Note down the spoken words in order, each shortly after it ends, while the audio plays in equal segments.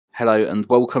Hello and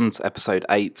welcome to episode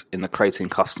 8 in the Creating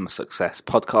Customer Success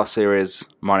podcast series.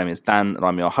 My name is Dan and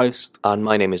I'm your host. And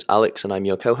my name is Alex and I'm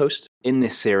your co-host. In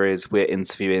this series, we're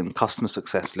interviewing customer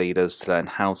success leaders to learn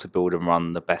how to build and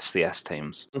run the best CS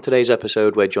teams. On today's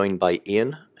episode, we're joined by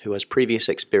Ian, who has previous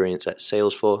experience at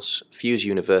Salesforce, Fuse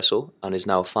Universal, and is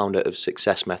now founder of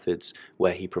Success Methods,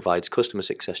 where he provides customer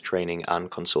success training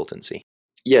and consultancy.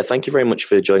 Yeah, thank you very much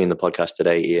for joining the podcast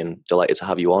today, Ian. Delighted to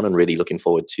have you on and really looking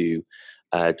forward to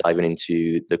diving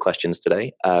into the questions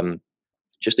today.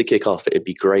 Just to kick off, it'd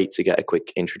be great to get a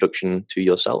quick introduction to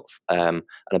yourself and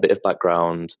a bit of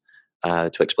background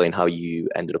to explain how you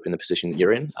ended up in the position that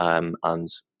you're in, and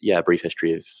a brief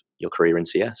history of your career in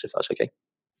CS, if that's okay.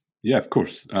 Yeah, of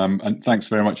course. And thanks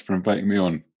very much for inviting me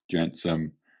on, gents.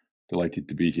 I'm delighted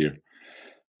to be here.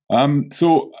 It's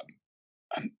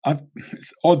an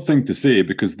odd thing to say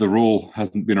because the role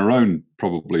hasn't been around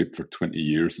probably for 20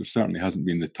 years. There certainly hasn't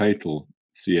been the title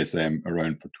CSM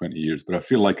around for 20 years, but I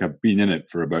feel like I've been in it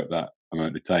for about that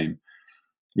amount of time.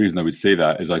 The reason I would say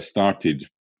that is I started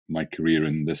my career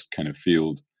in this kind of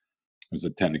field as a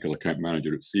technical account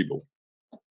manager at Siebel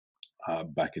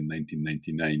back in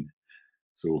 1999.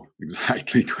 So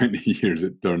exactly 20 years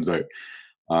it turns out.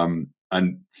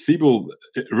 And Siebel,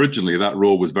 originally that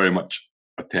role was very much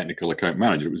a technical account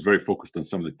manager. It was very focused on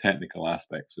some of the technical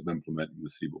aspects of implementing the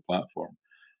Siebel platform.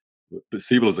 But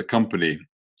Siebel as a company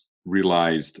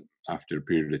realized after a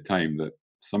period of time that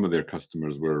some of their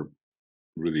customers were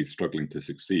really struggling to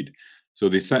succeed. So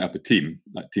they set up a team.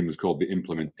 That team was called the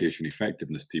Implementation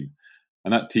Effectiveness Team.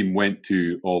 And that team went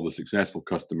to all the successful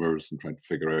customers and tried to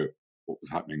figure out what was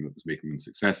happening that was making them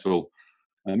successful.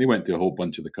 And they went to a whole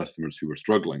bunch of the customers who were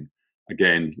struggling.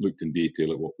 Again, looked in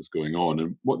detail at what was going on.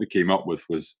 And what they came up with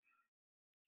was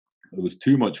there was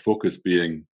too much focus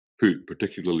being put,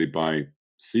 particularly by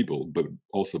Siebel, but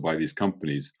also by these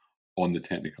companies, on the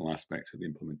technical aspects of the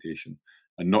implementation,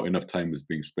 and not enough time was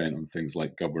being spent on things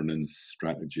like governance,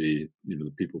 strategy,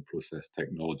 the people, process,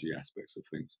 technology aspects of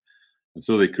things. And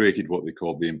so they created what they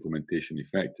called the Implementation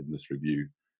Effectiveness Review,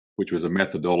 which was a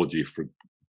methodology for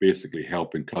basically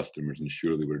helping customers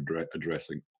ensure they were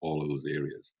addressing all of those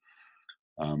areas.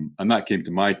 And that came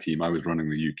to my team. I was running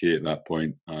the UK at that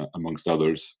point, amongst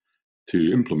others,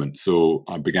 to implement. So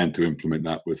I began to implement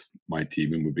that with my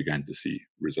team, and we began to see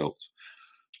results.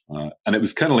 And it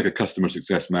was kind of like a customer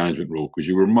success management role because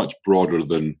you were much broader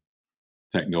than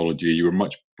technology. You were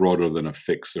much broader than a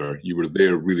fixer. You were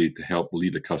there really to help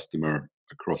lead a customer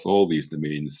across all these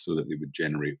domains so that they would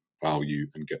generate value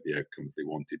and get the outcomes they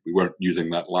wanted. We weren't using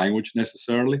that language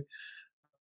necessarily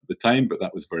at the time, but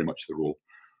that was very much the role.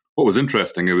 What was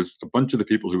interesting, it was a bunch of the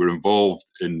people who were involved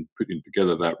in putting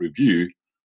together that review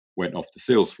went off to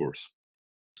Salesforce,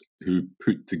 who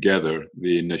put together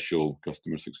the initial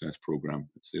customer success program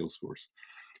at Salesforce.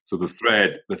 So the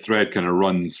thread kind of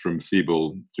runs from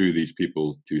Siebel through these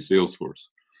people to Salesforce.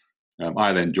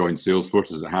 I then joined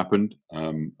Salesforce as it happened,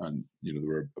 and there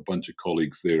were a bunch of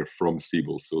colleagues there from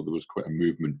Siebel, so there was quite a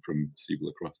movement from Siebel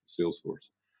across to Salesforce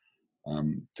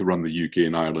to run the UK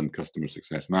and Ireland customer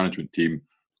success management team.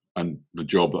 And the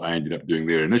job that I ended up doing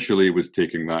there initially was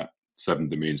taking that 7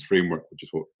 domains framework, which is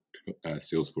what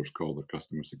Salesforce called the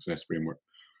customer success framework,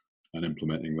 and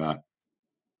implementing that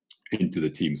into the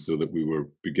team so that we were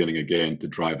beginning again to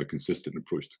drive a consistent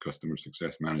approach to customer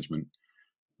success management,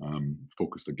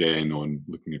 focused again on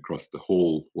looking across the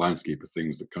whole landscape of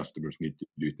things that customers need to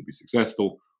do to be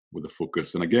successful with a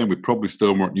focus. And again, we probably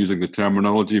still weren't using the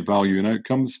terminology value and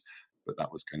outcomes, but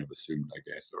that was kind of assumed, I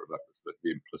guess, or that was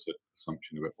the implicit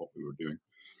assumption about what we were doing.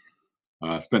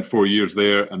 Spent 4 years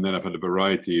there, and then I've had a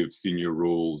variety of senior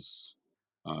roles,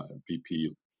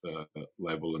 VP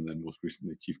level, and then most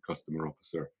recently Chief Customer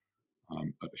Officer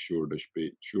at a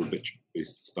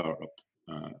Shoreditch-based startup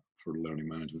for learning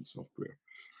management software.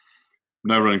 I'm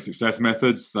now running Success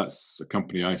Methods. That's a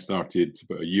company I started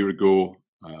about a year ago.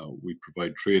 We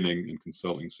provide training and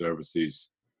consulting services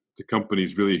to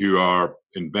companies really who are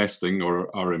investing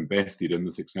or are invested in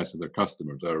the success of their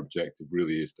customers. Our objective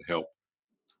really is to help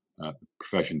the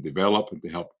profession develop and to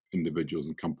help individuals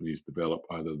and companies develop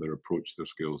either their approach, their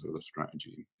skills, or their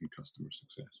strategy in customer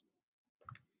success.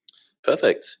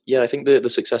 Perfect. Yeah, I think the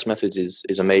Success Methods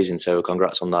is amazing. So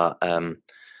congrats on that.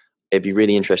 It'd be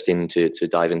really interesting to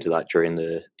dive into that during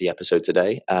the episode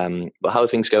today. But how are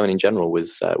things going in general with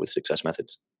Success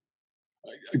Methods?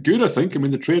 Good, I think. I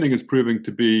mean, the training is proving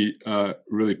to be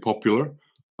really popular.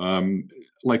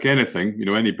 Like anything,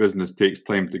 any business takes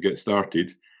time to get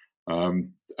started.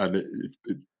 And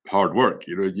it's hard work,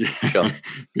 Sure.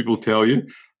 People tell you,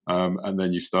 and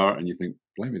then you start and you think,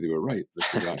 blimey, they were right.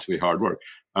 This is actually hard work.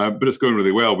 But it's going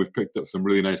really well. We've picked up some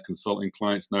really nice consulting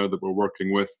clients now that we're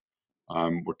working with.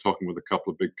 We're talking with a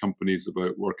couple of big companies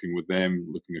about working with them,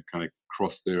 looking at kind of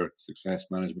across their success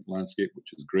management landscape,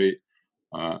 which is great.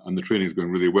 And the training is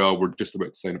going really well. We're just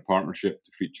about to sign a partnership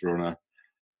to feature on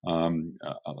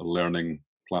a learning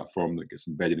platform that gets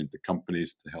embedded into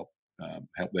companies to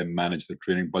help them manage their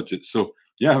training budget. So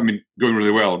yeah, I mean, going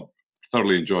really well.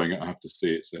 Thoroughly enjoying it. I have to say,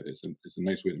 it's a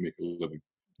nice way to make a living.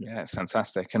 Yeah, it's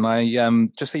fantastic. And I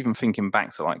just even thinking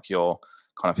back to like your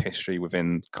kind of history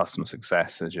within customer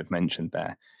success, as you've mentioned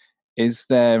there, is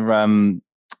there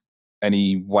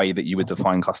any way that you would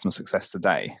define customer success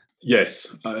today? Yes.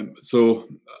 So,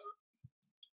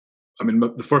 I mean,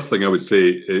 the first thing I would say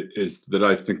is that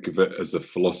I think of it as a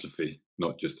philosophy,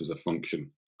 not just as a function.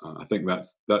 I think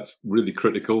that's really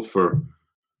critical for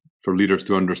leaders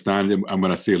to understand. And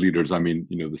when I say leaders, I mean,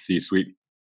 the C-suite.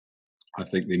 I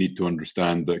think they need to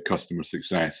understand that customer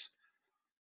success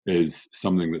is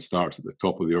something that starts at the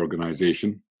top of the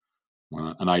organization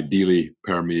and ideally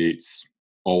permeates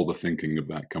all the thinking of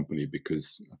that company,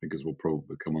 because I think, as we'll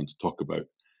probably come on to talk about,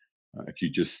 if you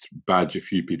just badge a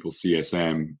few people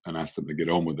CSM and ask them to get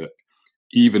on with it,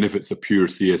 even if it's a pure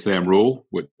CSM role,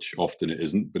 which often it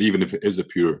isn't, but even if it is a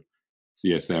pure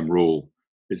CSM role,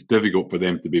 it's difficult for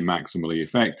them to be maximally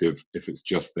effective if it's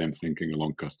just them thinking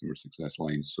along customer success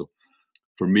lines. So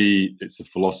for me, it's a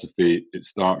philosophy. It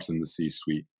starts in the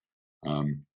C-suite.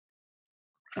 And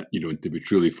to be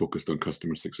truly focused on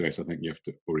customer success, I think you have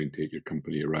to orientate your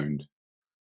company around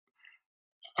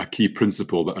a key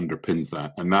principle that underpins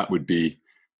that. And that would be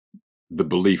the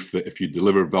belief that if you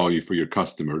deliver value for your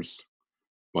customers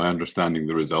by understanding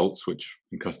the results, which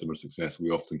in customer success we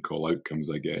often call outcomes,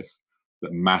 I guess,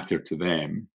 that matter to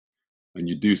them, and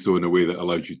you do so in a way that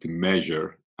allows you to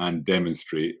measure and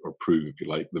demonstrate or prove, if you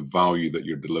like, the value that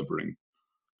you're delivering,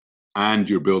 and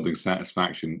you're building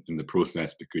satisfaction in the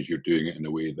process because you're doing it in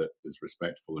a way that is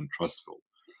respectful and trustful,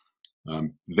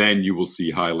 then you will see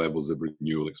high levels of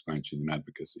renewal, expansion, and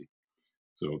advocacy.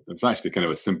 So it's actually kind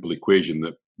of a simple equation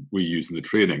that we use in the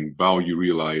training. Value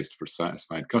realized for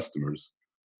satisfied customers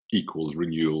equals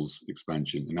renewals,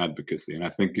 expansion, and advocacy. And I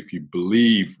think if you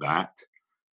believe that,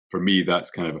 for me,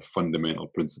 that's kind of a fundamental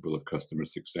principle of customer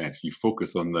success. You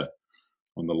focus on the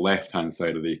left-hand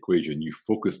side of the equation. You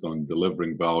focused on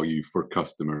delivering value for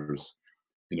customers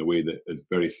in a way that is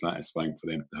very satisfying for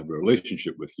them to have a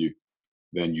relationship with you.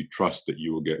 Then you trust that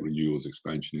you will get renewals,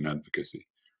 expansion, and advocacy.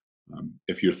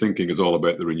 If your thinking is all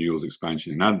about the renewals,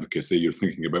 expansion, and advocacy, you're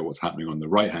thinking about what's happening on the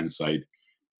right-hand side,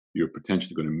 you're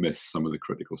potentially going to miss some of the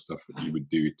critical stuff that you would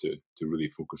do to really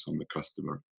focus on the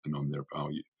customer and on their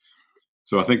value.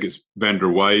 So I think it's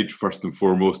vendor-wide, first and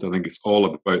foremost. I think it's all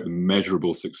about the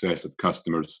measurable success of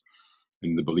customers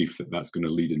and the belief that that's going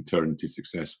to lead in turn to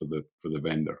success for the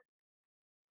vendor.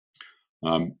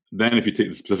 Then if you take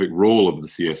the specific role of the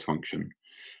CS function,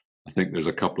 I think there's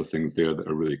a couple of things there that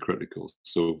are really critical.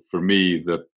 So for me,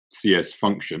 the CS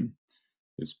function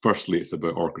is, firstly, it's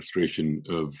about orchestration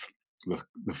of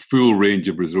the full range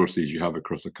of resources you have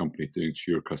across a company to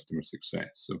ensure customer success.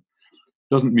 So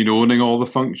doesn't mean owning all the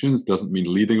functions, doesn't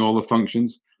mean leading all the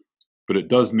functions, but it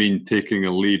does mean taking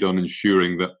a lead on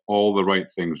ensuring that all the right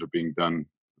things are being done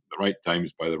at the right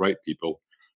times by the right people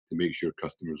to make sure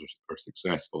customers are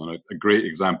successful. And a great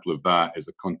example of that is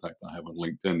a contact I have on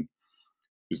LinkedIn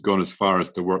who's gone as far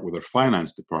as to work with their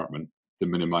finance department to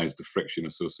minimize the friction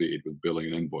associated with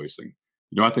billing and invoicing.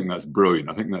 I think that's brilliant.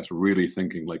 I think that's really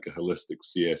thinking like a holistic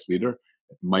CS leader.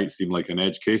 It might seem like an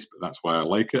edge case, but that's why I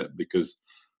like it, because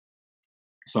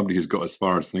somebody who's got as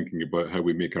far as thinking about how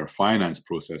we make our finance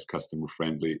process customer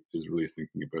friendly is really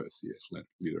thinking about a CS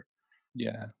leader.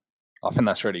 Yeah, I think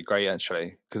that's really great,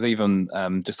 actually, because even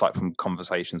just like from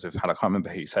conversations we've had, I can't remember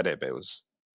who said it, but it was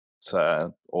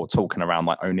or talking around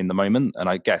like owning the moment. And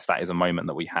I guess that is a moment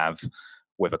that we have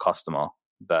with a customer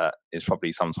that is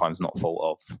probably sometimes not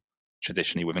thought of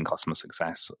traditionally within customer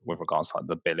success with regards to like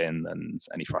the billing and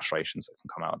any frustrations that can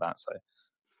come out of that. So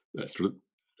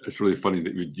it's really funny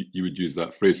that you would use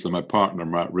that phrase. So my partner,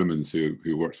 Matt Rimmons,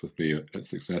 who works with me at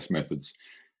Success Methods,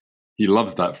 he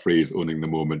loves that phrase, owning the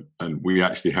moment. And we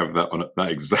actually have that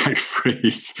exact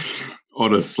phrase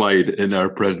on a slide in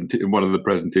our in one of the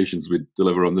presentations we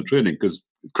deliver on the training, because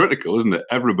it's critical, isn't it?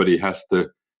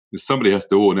 Somebody has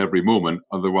to own every moment.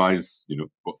 Otherwise,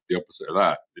 what's the opposite of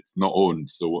that? It's not owned.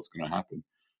 So what's going to happen?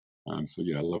 So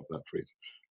yeah, I love that phrase.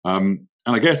 And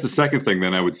I guess the second thing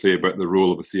then I would say about the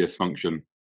role of a CS function.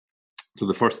 So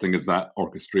the first thing is that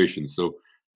orchestration. So,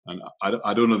 and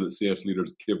I don't know that CS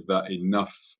leaders give that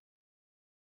enough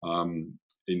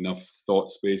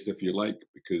thought space, if you like,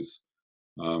 because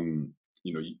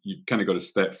you've kind of got to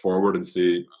step forward and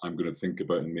say, I'm going to think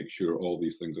about and make sure all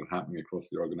these things are happening across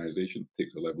the organization. It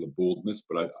takes a level of boldness,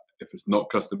 but if it's not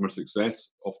customer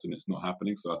success, often it's not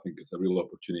happening. So I think it's a real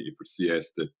opportunity for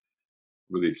CS to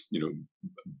really,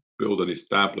 build an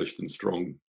established and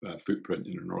strong footprint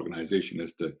in an organization,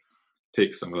 is to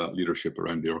take some of that leadership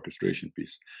around the orchestration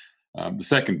piece. The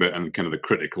second bit, and kind of the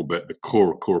critical bit, the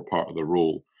core part of the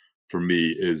role for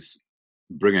me, is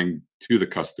bringing to the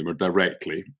customer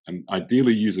directly, and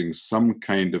ideally using some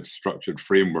kind of structured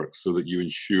framework so that you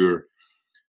ensure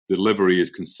delivery is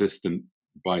consistent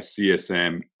by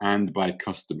CSM and by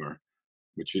customer,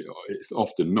 which it's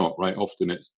often not, right? Often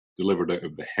it's delivered out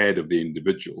of the head of the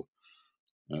individual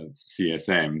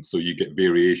CSM. So you get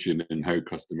variation in how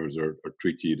customers are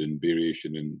treated and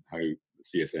variation in how the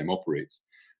CSM operates.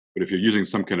 But if you're using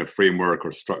some kind of framework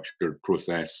or structured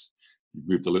process, you've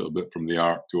moved a little bit from the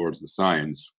art towards the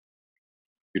science.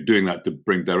 You're doing that to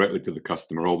bring directly to the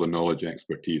customer all the knowledge,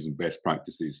 expertise, and best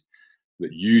practices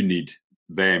that you need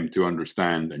them to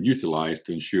understand and utilize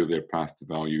to ensure their path to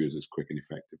value is as quick and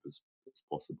effective as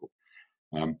possible.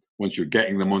 Once you're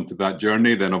getting them onto that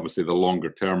journey, then obviously the longer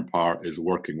term part is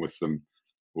working with them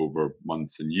over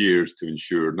months and years to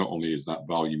ensure not only is that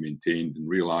value maintained and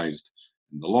realized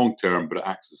in the long term, but it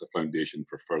acts as a foundation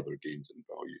for further gains in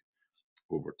value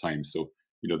over time. So,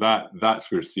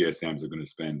 that's where CSMs are going to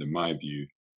spend, in my view,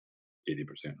 80% of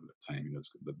the time.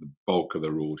 The bulk of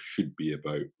the role should be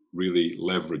about really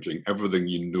leveraging everything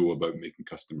you know about making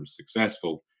customers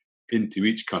successful into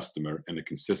each customer in a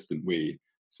consistent way,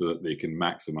 so that they can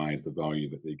maximize the value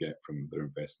that they get from their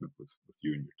investment with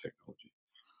you and your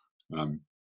technology.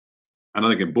 And I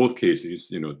think in both cases,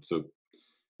 so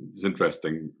it's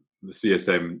interesting, the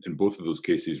CSM in both of those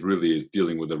cases really is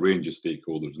dealing with a range of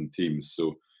stakeholders and teams.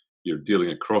 So you're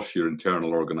dealing across your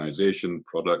internal organization,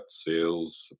 product,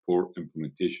 sales, support,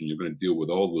 implementation. You're going to deal with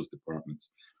all those departments.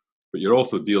 But you're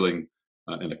also dealing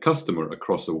in a customer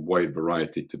across a wide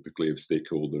variety, typically, of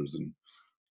stakeholders and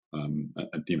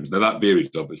teams. Now that varies,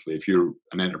 obviously. If you're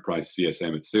an enterprise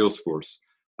CSM at Salesforce,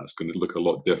 that's going to look a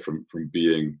lot different from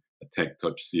being a tech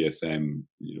touch CSM,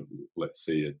 let's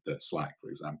say at Slack,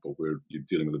 for example, where you're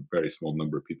dealing with a very small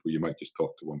number of people. You might just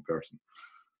talk to one person.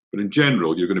 But in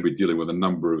general, you're going to be dealing with a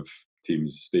number of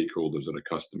teams, stakeholders at a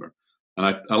customer. And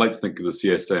I like to think of the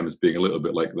CSM as being a little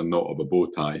bit like the knot of a bow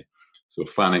tie. So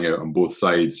fanning out on both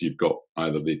sides, you've got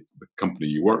either the company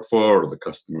you work for or the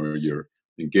customer you're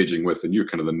engaging with, and you're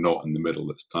kind of the knot in the middle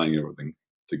that's tying everything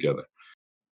together.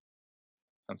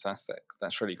 Fantastic.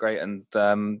 That's really great. And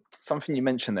something you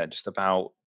mentioned there just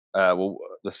about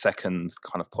the second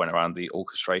kind of point around the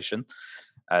orchestration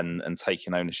and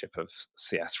taking ownership of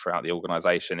CS throughout the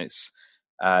organization. It's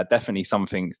definitely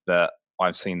something that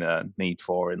I've seen a need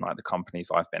for in like the companies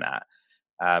I've been at.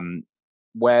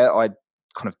 Where I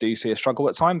kind of do see a struggle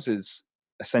at times is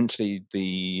essentially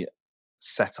the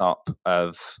setup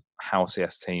of how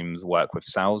CS teams work with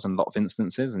sales in a lot of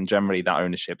instances, and generally that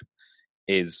ownership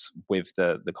is with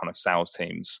the kind of sales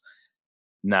teams.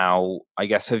 Now, I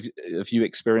guess, have you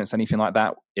experienced anything like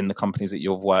that in the companies that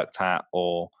you've worked at,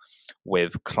 or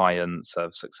with clients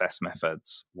of Success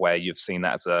Methods, where you've seen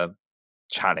that as a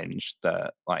challenge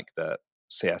that like the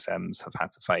CSMs have had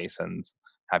to face? And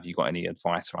have you got any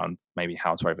advice around maybe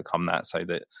how to overcome that so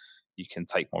that you can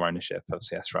take more ownership of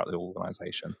CS throughout the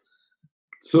organization?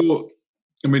 So,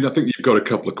 I think you've got a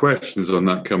couple of questions on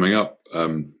that coming up,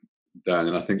 Dan,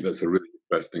 and I think that's a really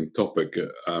interesting topic.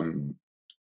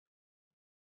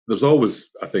 There's always,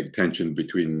 I think, tension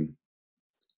between,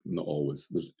 not always,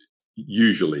 there's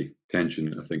usually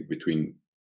tension, I think, between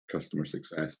customer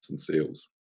success and sales.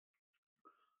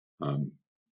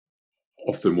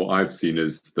 Often what I've seen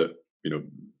is that,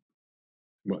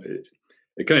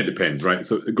 it kind of depends, right?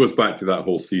 So it goes back to that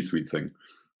whole C-suite thing.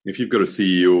 If you've got a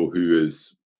CEO who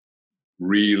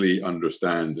really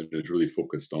understands and is really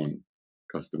focused on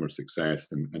customer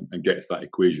success and gets that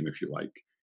equation, if you like,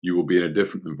 you will be in a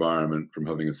different environment from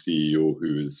having a CEO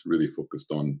who is really focused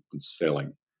on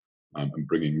selling and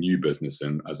bringing new business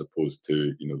in, as opposed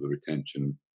to the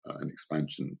retention and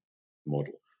expansion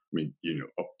model.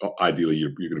 Ideally,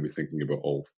 you're going to be thinking about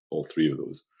all three of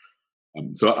those.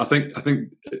 So I think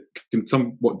it can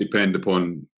somewhat depend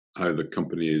upon how the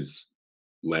company is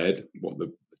led, what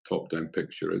the top-down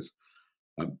picture is.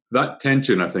 That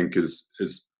tension, I think, is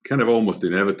kind of almost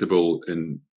inevitable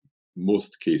in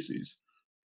most cases.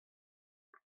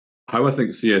 How I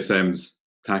think CSMs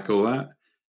tackle that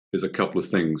is a couple of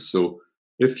things. So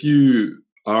if you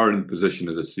are in a position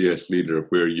as a CS leader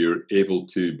where you're able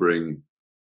to bring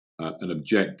an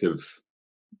objective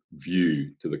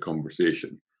view to the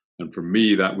conversation, and for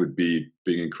me that would be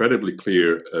being incredibly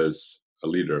clear as a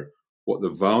leader what the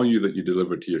value that you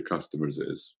deliver to your customers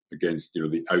is against,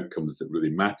 the outcomes that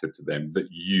really matter to them that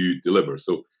you deliver.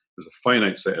 So there's a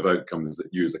finite set of outcomes that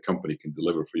you as a company can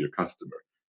deliver for your customer.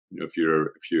 If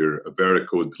you're a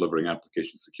Veracode delivering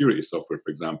application security software,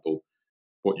 for example,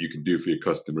 what you can do for your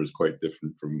customer is quite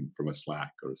different from a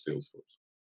Slack or a Salesforce.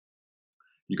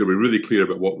 You've got to be really clear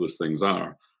about what those things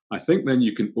are. I think then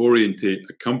you can orientate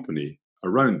a company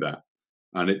around that,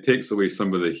 and it takes away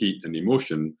some of the heat and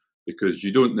emotion, because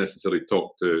you don't necessarily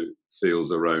talk to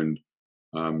sales around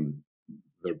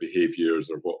their behaviors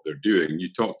or what they're doing. You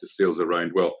talk to sales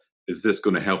around, well, is this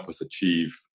going to help us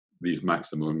achieve these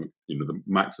maximize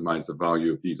the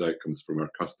value of these outcomes from our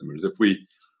customers?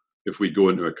 If we go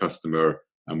into a customer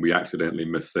and we accidentally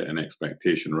misset an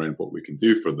expectation around what we can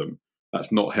do for them,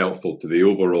 that's not helpful to the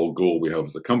overall goal we have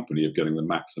as a company of getting the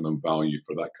maximum value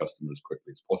for that customer as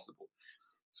quickly as possible.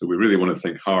 So we really want to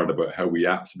think hard about how we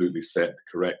absolutely set the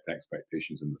correct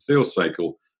expectations in the sales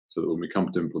cycle, so that when we come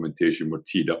to implementation, we're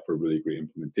teed up for a really great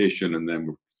implementation, and then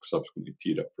we're subsequently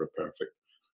teed up for a perfect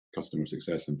customer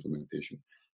success implementation.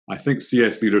 I think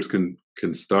CS leaders can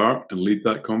start and lead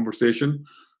that conversation,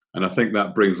 and I think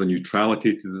that brings a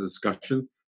neutrality to the discussion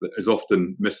that is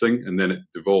often missing, and then it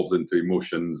devolves into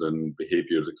emotions and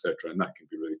behaviors, etc., and that can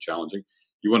be really challenging.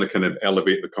 You want to kind of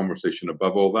elevate the conversation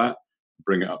above all that,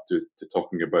 bring it up to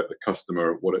talking about the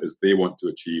customer, what it is they want to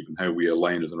achieve, and how we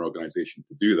align as an organization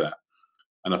to do that.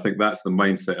 And I think that's the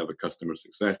mindset of a customer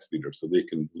success leader, so they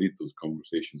can lead those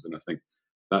conversations. And I think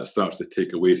that starts to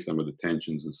take away some of the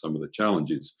tensions and some of the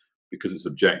challenges, because it's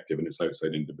objective and it's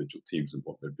outside individual teams and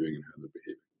what they're doing and how they're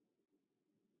behaving.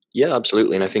 Yeah,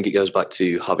 absolutely. And I think it goes back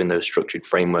to having those structured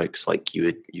frameworks like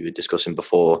you were discussing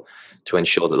before, to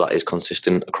ensure that is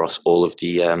consistent across all of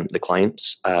the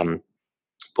clients.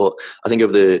 But I think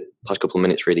over the past couple of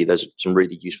minutes, really, there's some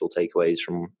really useful takeaways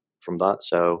from that.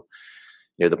 So,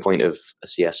 the point of a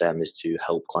CSM is to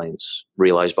help clients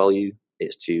realize value.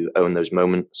 It's to own those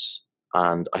moments.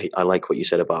 And I like what you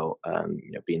said about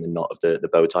being the knot of the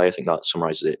bow tie. I think that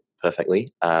summarizes it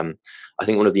perfectly. I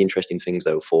think one of the interesting things,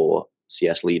 though, for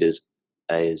CS leaders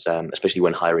is, especially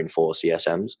when hiring for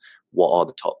CSMs, what are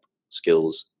the top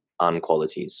skills and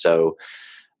qualities? So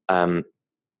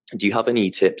do you have any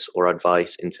tips or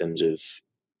advice in terms of,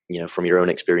 from your own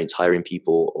experience hiring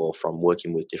people or from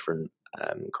working with different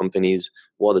companies,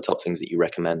 what are the top things that you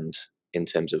recommend in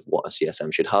terms of what a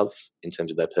CSM should have in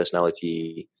terms of their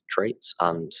personality traits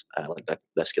and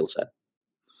their skill set?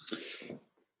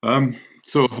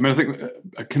 So, I think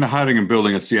kind of hiring and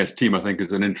building a CS team, I think,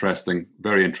 is an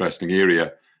very interesting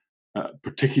area,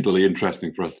 particularly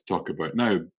interesting for us to talk about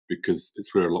now, because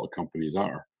it's where a lot of companies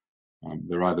are.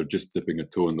 They're either just dipping a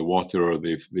toe in the water or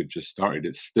they've just started.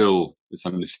 It's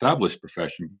an established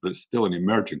profession, but it's still an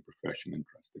emerging profession.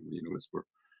 Interestingly,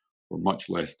 we're much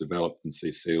less developed than,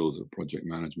 say, sales or project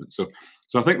management. So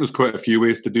I think there's quite a few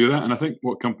ways to do that. And I think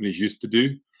what companies used to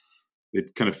do,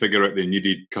 they'd kind of figure out they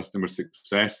needed customer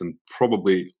success and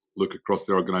probably look across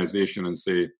the organization and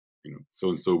say, so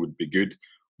and so would be good.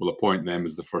 We'll appoint them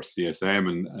as the first CSM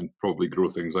and probably grow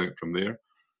things out from there.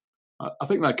 I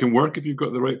think that can work if you've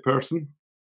got the right person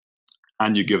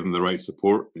and you give them the right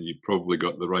support, and you've probably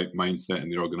got the right mindset in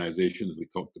the organization, as we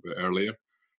talked about earlier.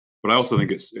 But I also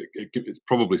think it's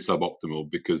probably suboptimal,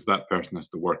 because that person has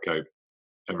to work out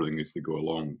everything needs to go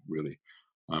along, really,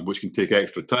 which can take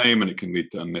extra time, and it can lead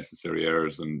to unnecessary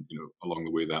errors, and along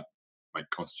the way that might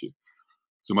cost you.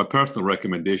 So my personal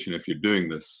recommendation, if you're doing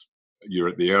this, you're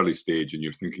at the early stage and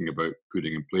you're thinking about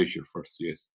putting in place your first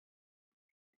CS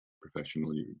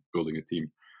professional, you're building a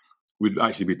team, would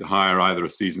actually be to hire either a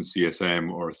seasoned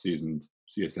CSM or a seasoned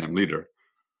CSM leader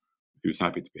who's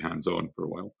happy to be hands-on for a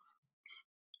while,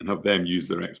 and have them use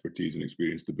their expertise and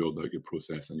experience to build out your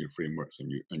process and your frameworks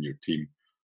and your team.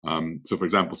 So, for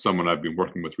example, someone I've been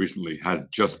working with recently has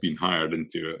just been hired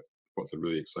into what's a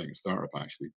really exciting startup,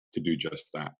 actually, to do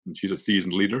just that. And she's a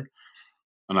seasoned leader,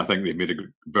 and I think they've made a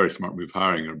very smart move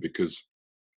hiring her, because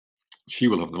she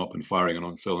will have them up and firing and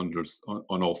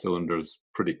on all cylinders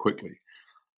pretty quickly.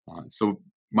 So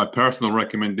my personal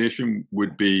recommendation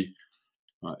would be,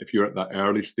 if you're at that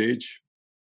early stage,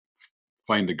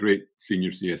 find a great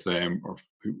senior CSM or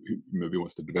who maybe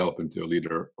wants to develop into a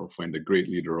leader, or find a great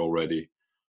leader already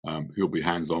who'll be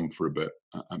hands-on for a bit,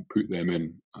 and put them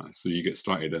in, so you get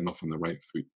started enough on the right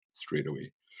foot straight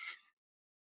away.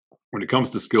 When it comes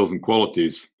to skills and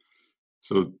qualities,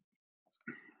 so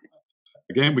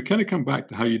again, we kind of come back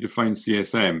to how you define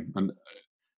CSM, and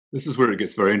this is where it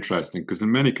gets very interesting, because in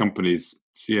many companies,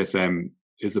 CSM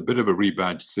is a bit of a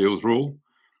rebadged sales role.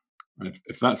 And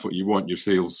if that's what you want your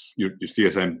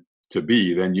CSM to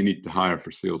be, then you need to hire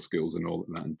for sales skills and all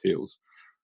that entails.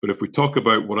 But if we talk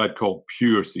about what I'd call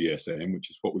pure CSM,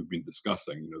 which is what we've been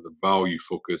discussing, the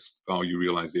value-focused, value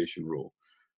realization role,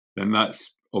 then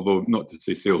that's, although not to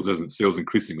say sales isn't, sales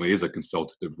increasingly is a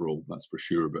consultative role, that's for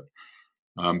sure, but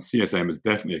CSM is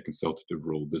definitely a consultative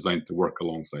role designed to work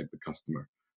alongside the customer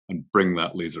and bring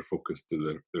that laser focus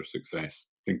to their success.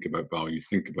 Think about value,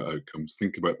 think about outcomes,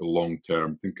 think about the long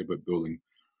term, think about building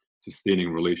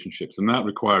sustaining relationships. And that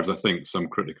requires, I think, some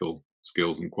critical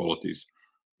skills and qualities,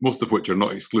 most of which are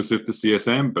not exclusive to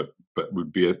CSM, but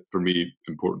would be, for me,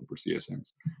 important for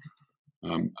CSMs.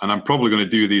 And I'm probably going to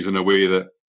do these in a way that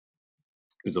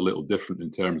is a little different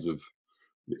in terms of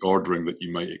the ordering that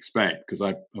you might expect, because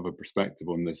I have a perspective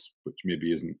on this which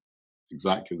maybe isn't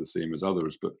exactly the same as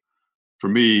others. But for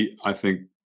me, I think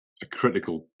a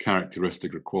critical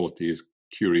characteristic or quality is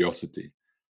curiosity.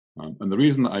 And the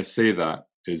reason that I say that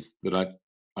is that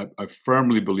I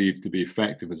firmly believe to be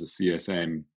effective as a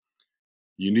CSM,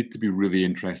 you need to be really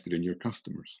interested in your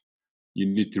customers. You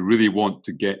need to really want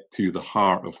to get to the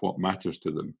heart of what matters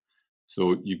to them.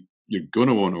 So you're going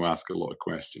to want to ask a lot of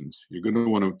questions. You're going to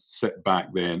want to sit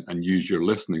back then and use your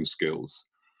listening skills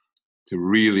to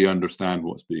really understand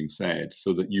what's being said,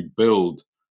 so that you build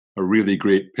a really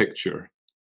great picture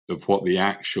of what the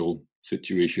actual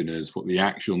situation is, what the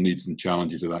actual needs and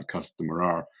challenges of that customer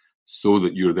are, so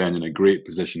that you're then in a great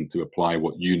position to apply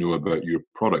what you know about your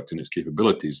product and its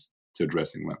capabilities to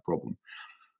addressing that problem.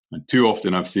 And too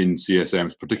often I've seen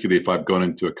CSMs, particularly if I've gone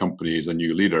into a company as a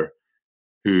new leader,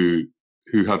 who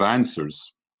have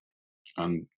answers,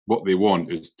 and what they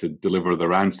want is to deliver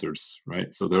their answers,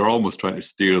 right? So they're almost trying to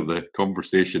steer the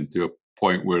conversation to a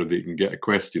point where they can get a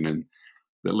question in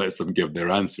that lets them give their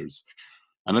answers.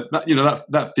 And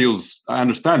that feels, I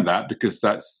understand that, because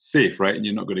that's safe, right? And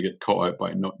you're not going to get caught out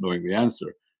by not knowing the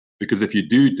answer. Because if you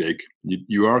do dig,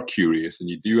 you are curious and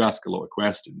you do ask a lot of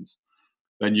questions,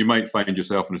 then you might find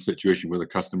yourself in a situation where the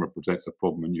customer presents a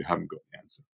problem and you haven't got the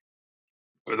answer.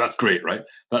 But that's great, right?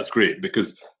 That's great,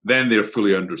 because then they're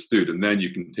fully understood, and then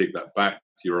you can take that back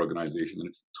to your organization, and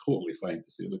it's totally fine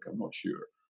to say, look, I'm not sure,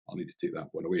 I'll need to take that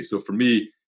one away. So for me,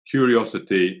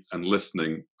 curiosity and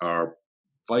listening are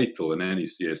vital in any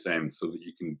CSM, so that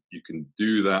you can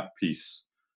do that piece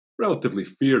relatively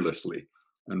fearlessly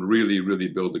and really, really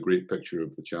build a great picture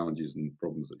of the challenges and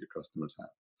problems that your customers have.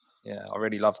 Yeah, I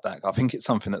really love that. I think it's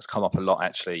something that's come up a lot,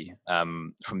 actually,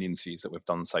 from the interviews that we've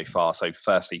done so far. So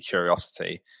firstly,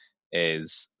 curiosity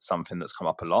is something that's come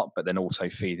up a lot, but then also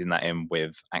feeding that in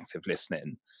with active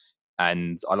listening.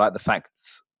 And I like the fact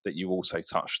that you also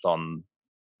touched on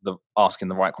the asking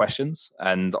the right questions.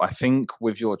 And I think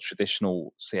with your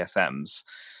traditional CSMs,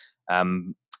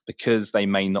 because they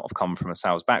may not have come from a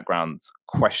sales background,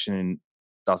 questioning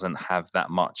doesn't have that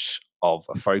much of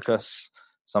a focus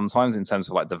sometimes, in terms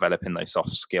of like developing those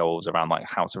soft skills around like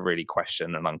how to really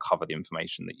question and uncover the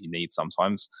information that you need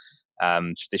sometimes.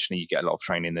 Traditionally, you get a lot of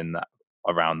training in that,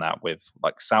 around that, with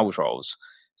like sales roles.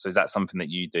 So is that something that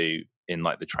you do in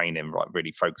like the training, like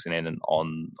really focusing in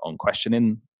on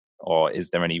questioning? Or is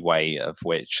there any way of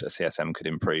which a CSM could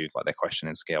improve like their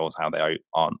questioning skills, how they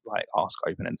aren't like ask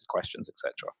open-ended questions,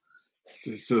 etc.?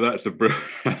 So that's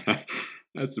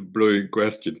that's a brilliant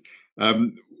question.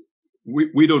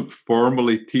 We don't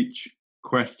formally teach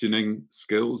questioning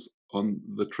skills on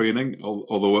the training,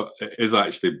 although it is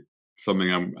actually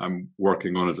something I'm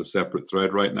working on as a separate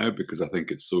thread right now, because I think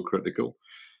it's so critical.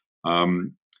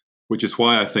 Which is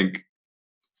why I think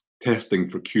testing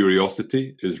for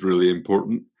curiosity is really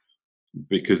important,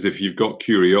 because if you've got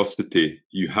curiosity,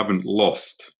 you haven't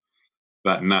lost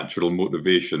that natural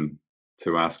motivation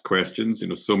to ask questions.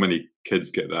 So many kids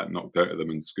get that knocked out of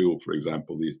them in school, for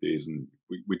example, these days. And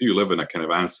we do live in a kind of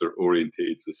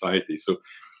answer-orientated society. So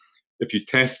if you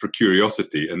test for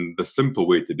curiosity, and the simple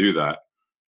way to do that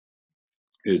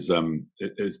is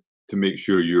to make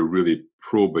sure you're really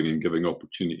probing and giving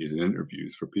opportunities in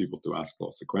interviews for people to ask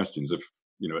lots of questions. If,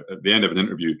 at the end of an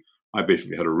interview, I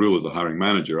basically had a rule as a hiring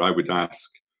manager. I would ask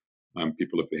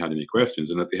people if they had any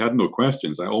questions. And if they had no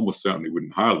questions, I almost certainly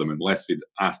wouldn't hire them unless they'd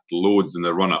asked loads in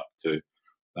the run-up to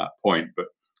that point. But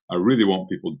I really want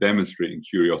people demonstrating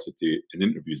curiosity in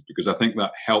interviews, because I think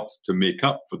that helps to make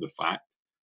up for the fact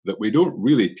that we don't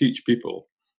really teach people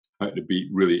how to be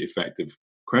really effective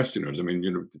questioners. I mean,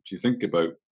 if you think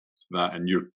about that in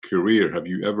your career, have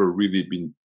you ever really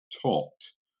been taught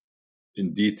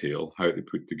in detail how to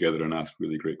put together and ask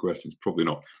really great questions? Probably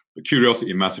not. But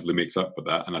curiosity massively makes up for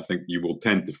that. And I think you will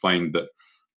tend to find that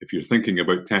if you're thinking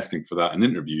about testing for that in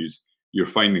interviews, you're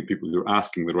finding people who are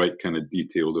asking the right kind of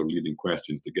detailed or leading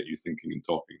questions to get you thinking and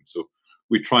talking. So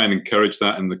we try and encourage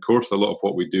that in the course. A lot of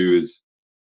what we do is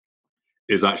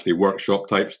is actually workshop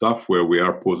type stuff where we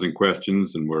are posing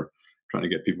questions and we're trying to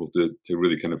get people to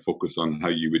really kind of focus on how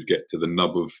you would get to the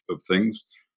nub of things.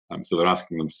 So they're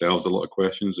asking themselves a lot of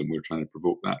questions and we're trying to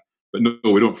provoke that. But no,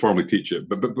 we don't formally teach it.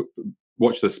 But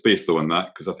watch this space though on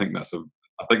that, because I think that's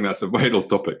a vital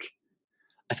topic.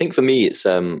 I think for me, it's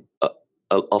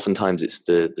oftentimes it's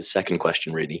the second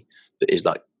question really that is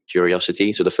that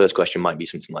curiosity. So the first question might be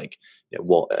something like,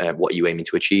 what are you aiming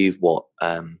to achieve? What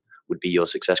would be your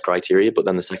success criteria? But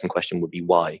then the second question would be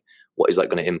why? What is that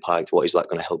going to impact? What is that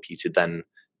going to help you to then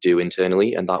do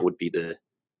internally? And that would be the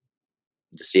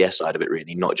CS side of it,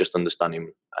 really, not just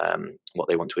understanding what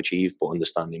they want to achieve, but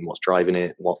understanding what's driving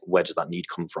it. Where does that need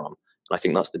come from? And I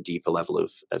think that's the deeper level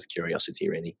of curiosity,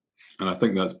 really. And I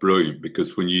think that's brilliant,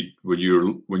 because when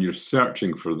you're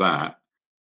searching for that,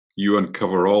 you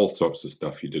uncover all sorts of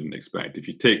stuff you didn't expect. If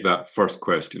you take that first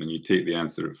question and you take the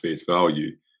answer at face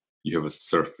value, you have a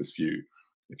surface view.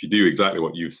 If you do exactly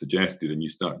what you've suggested and you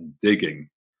start digging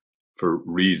for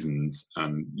reasons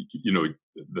and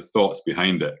the thoughts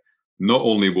behind it, not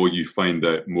only will you find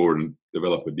out more and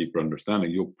develop a deeper understanding,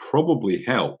 you'll probably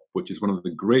help, which is one of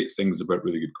the great things about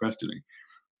really good questioning,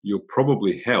 you'll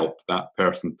probably help that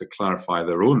person to clarify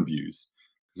their own views.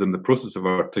 Because in the process of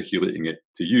articulating it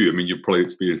to you, I mean, you've probably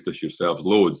experienced this yourselves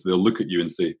loads, they'll look at you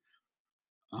and say,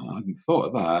 oh, I hadn't thought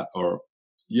of that, or,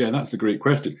 yeah, that's a great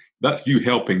question. That's you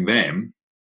helping them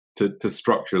to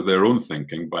structure their own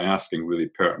thinking by asking really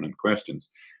pertinent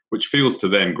questions, which feels to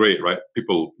them great, right?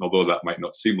 People, although that might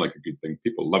not seem like a good thing,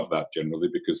 people love that generally,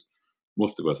 because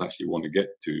most of us actually want to get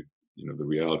to the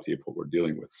reality of what we're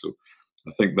dealing with. So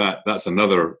I think that's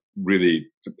another really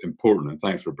important, and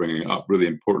thanks for bringing it up, really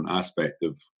important aspect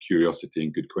of curiosity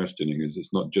and good questioning is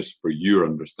it's not just for your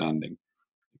understanding,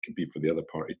 it can be for the other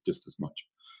party just as much.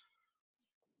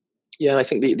 Yeah, I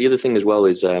think the other thing as well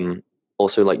is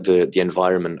also like the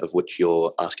environment of which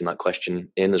you're asking that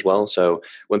question in as well. So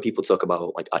when people talk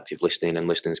about like active listening and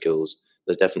listening skills,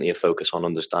 there's definitely a focus on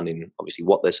understanding obviously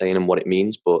what they're saying and what it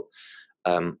means, but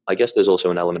I guess there's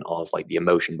also an element of like the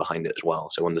emotion behind it as well.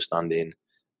 So understanding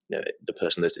the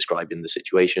person that's describing the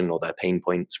situation or their pain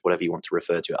points, whatever you want to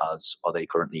refer to it as. Are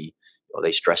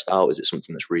they stressed out? Is it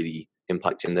something that's really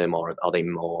impacting them, or are they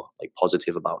more like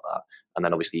positive about that? And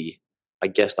then obviously, I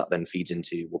guess that then feeds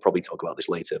into, we'll probably talk about this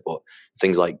later, but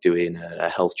things like doing a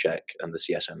health check and the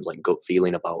CSM's like gut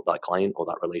feeling about that client or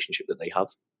that relationship that they have.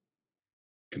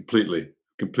 Completely.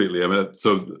 I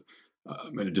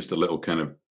mean, just a little kind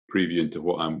of preview into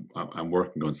what I'm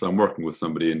working on. So I'm working with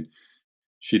somebody, and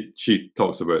she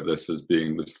talks about this as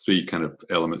being, there's three kind of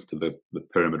elements to the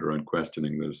pyramid around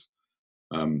questioning.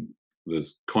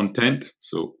 There's content,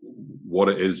 so what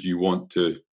it is you want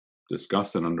to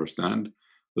discuss and understand.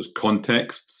 There's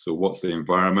context, so what's the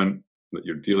environment that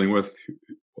you're dealing with,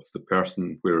 what's the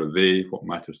person, where are they, what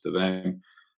matters to them.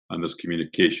 And there's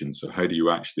communication, so how do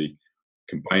you actually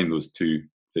combine those two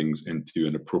things into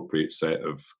an appropriate set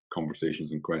of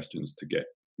conversations and questions to get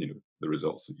the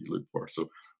results that you look for. So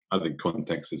I think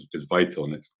context is vital,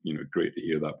 and it's great to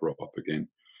hear that brought up again.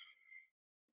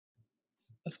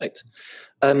 Perfect.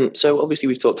 So obviously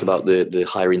we've talked about the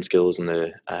hiring skills and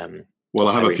the well,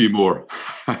 I have a few more.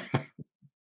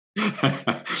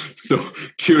 So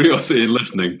curiosity and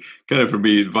listening, kind of for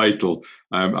me, vital.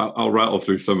 I'll rattle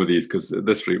through some of these because at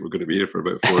this rate we're going to be here for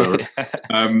about 4 hours.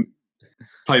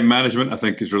 Time management, I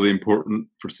think, is really important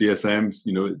for CSMs.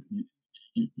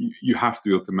 You have to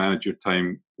be able to manage your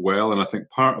time well, and I think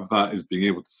part of that is being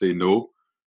able to say no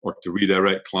or to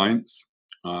redirect clients.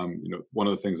 One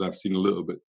of the things I've seen a little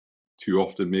bit too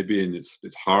often, maybe, and it's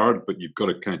hard, but you've got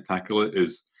to kind of tackle it,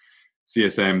 is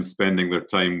CSMs spending their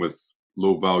time with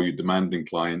low-value, demanding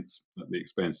clients at the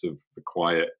expense of the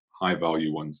quiet,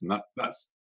 high-value ones, and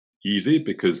that's easy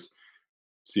because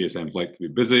CSMs like to be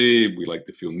busy, we like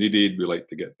to feel needed, we like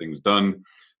to get things done.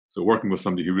 So working with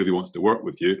somebody who really wants to work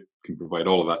with you can provide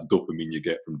all of that dopamine you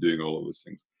get from doing all of those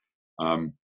things.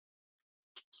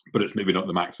 But it's maybe not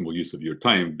the maximal use of your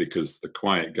time because the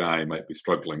quiet guy might be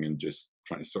struggling and just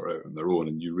trying to sort it out on their own,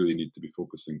 and you really need to be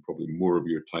focusing probably more of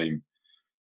your time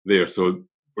there. So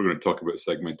we're going to talk about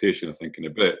segmentation, I think, in a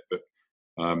bit, but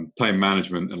time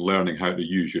management and learning how to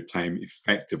use your time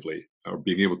effectively, or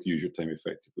being able to use your time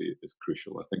effectively, is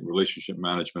crucial. I think relationship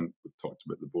management, we've talked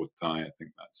about the bow tie, I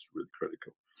think that's really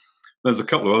critical. There's a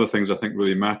couple of other things I think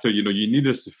really matter. You need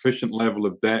a sufficient level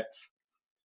of depth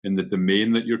in the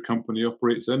domain that your company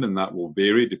operates in, and that will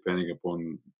vary depending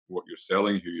upon what you're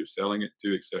selling, who you're selling it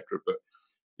to, etc. But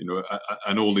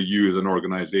and only you as an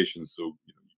organization, so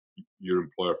your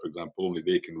employer, for example, only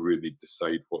they can really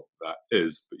decide what that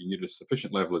is. But you need a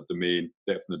sufficient level of domain,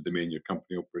 depth in the domain your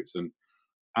company operates in,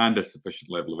 and a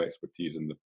sufficient level of expertise in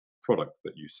the product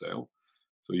that you sell.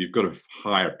 So you've got to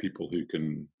hire people who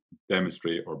can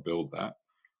demonstrate or build that.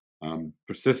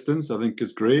 Persistence, I think,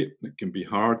 is great. It can be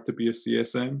hard to be a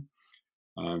CSM.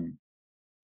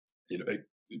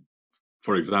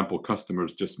 For example,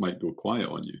 customers just might go quiet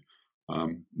on you,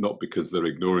 not because they're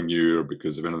ignoring you or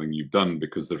because of anything you've done,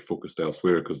 because they're focused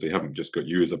elsewhere, because they haven't just got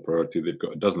you as a priority, they've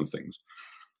got a dozen things.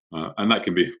 And that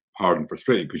can be hard and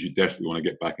frustrating because you desperately want to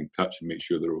get back in touch and make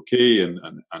sure they're okay and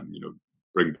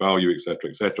bring value, etc.,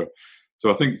 etc. So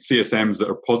I think CSMs that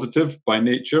are positive by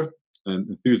nature and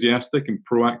enthusiastic and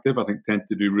proactive, I think tend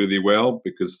to do really well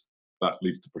because that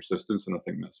leads to persistence, and I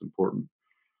think that's important.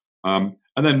 And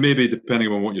then maybe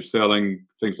depending on what you're selling,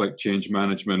 things like change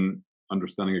management,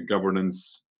 understanding of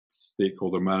governance,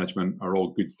 stakeholder management are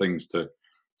all good things to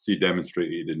see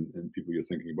demonstrated in people you're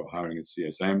thinking about hiring as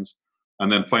CSMs.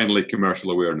 And then finally,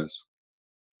 commercial awareness.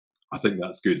 I think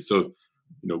that's good. So,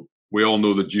 we all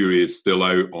know the jury is still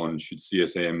out on should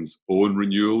CSMs own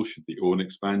renewal, should they own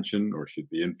expansion, or should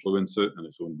they influence it and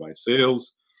it's owned by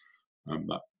sales.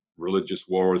 That religious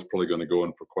war is probably going to go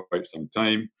on for quite some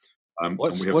time.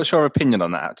 What's your opinion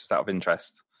on that, just out of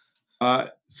interest?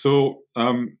 So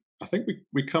I think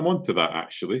we come on to that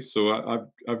actually. So I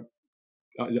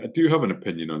do have an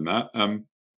opinion on that.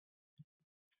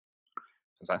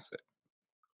 Fantastic.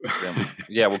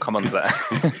 Yeah, we'll come on to that.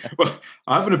 Well,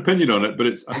 I have an opinion on it, but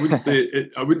I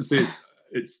wouldn't say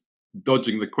it's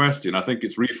dodging the question. I think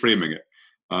it's reframing it.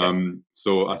 Okay.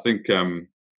 So I think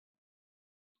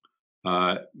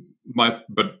but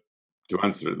to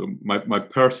answer it, my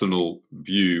personal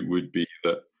view would be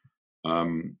that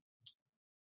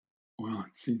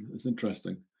it's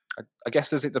interesting. I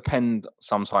guess does it depend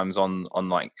sometimes on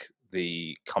like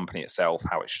the company itself,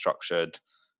 how it's structured,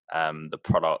 the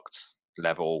product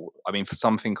level. I mean, for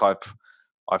something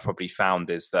I've probably found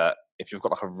is that if you've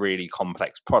got like a really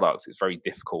complex product, it's very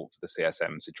difficult for the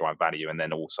CSM to drive value and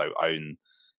then also own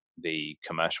the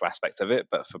commercial aspect of it.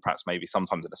 But for perhaps maybe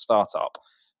sometimes in a startup,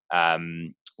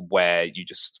 where you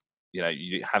just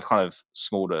you have kind of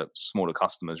smaller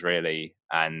customers really,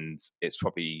 and it's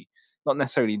probably not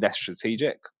necessarily less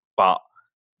strategic, but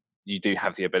you do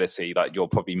have the ability, like your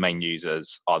probably main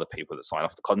users are the people that sign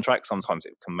off the contract. Sometimes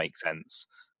it can make sense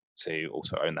to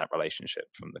also own that relationship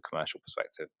from the commercial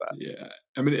perspective. But yeah,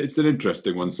 I mean, it's an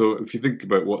interesting one. So if you think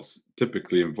about what's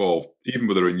typically involved, even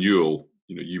with a renewal,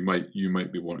 you might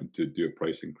be wanting to do a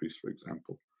price increase, for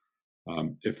example.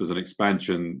 If there's an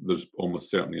expansion, there's almost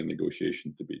certainly a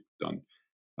negotiation to be done.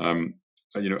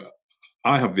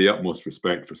 I have the utmost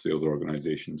respect for sales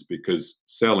organizations because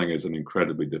selling is an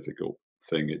incredibly difficult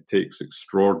thing. It takes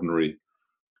extraordinary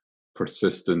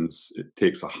persistence. It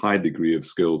takes a high degree of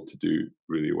skill to do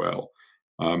really well.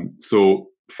 So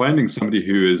finding somebody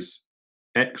who is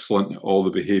excellent at all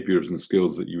the behaviors and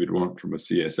skills that you would want from a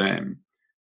CSM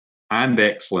and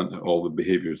excellent at all the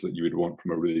behaviors that you would want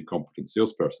from a really competent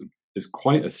salesperson is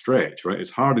quite a stretch, right? It's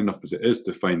hard enough as it is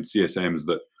to find CSMs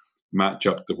that match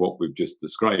up to what we've just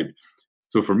described.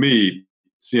 So for me,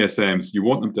 CSMs, you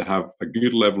want them to have a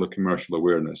good level of commercial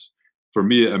awareness. For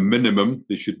me, at a minimum,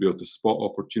 they should be able to spot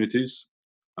opportunities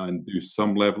and do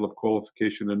some level of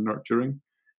qualification and nurturing.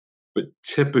 But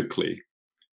typically,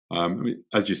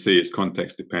 as you say, it's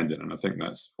context dependent, and I think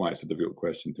that's why it's a difficult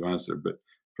question to answer. But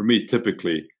for me,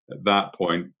 typically, at that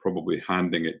point, probably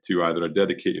handing it to either a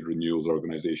dedicated renewals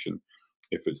organization,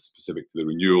 if it's specific to the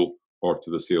renewal, or to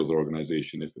the sales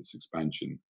organization, if it's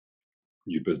expansion,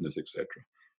 new business, etc.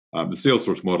 The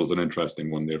Salesforce model is an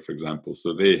interesting one there, for example.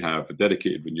 So they have a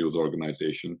dedicated renewals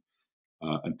organization,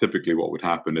 and typically what would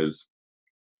happen is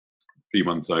 3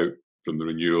 months out from the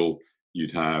renewal,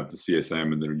 you'd have the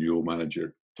CSM and the renewal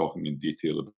manager talking in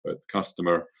detail about the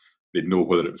customer. They'd know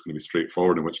whether it was going to be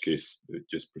straightforward, in which case it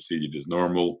just proceeded as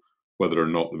normal, whether or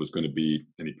not there was going to be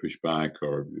any pushback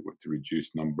or to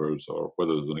reduce numbers, or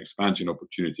whether there was an expansion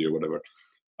opportunity or whatever.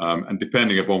 And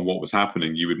depending upon what was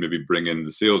happening, you would maybe bring in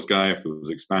the sales guy if there was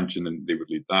expansion, and they would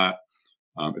lead that.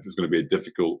 If it's going to be a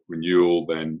difficult renewal,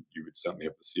 then you would certainly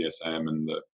have the CSM and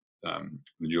the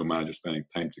renewal manager spending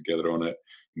time together on it.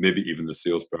 Maybe even the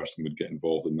salesperson would get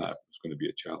involved in that if it's going to be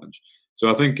a challenge. So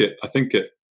I think it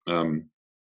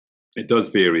does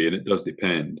vary and it does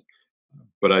depend.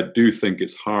 But I do think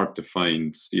it's hard to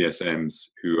find CSMs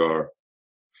who are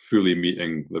fully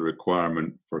meeting the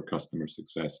requirement for customer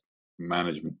success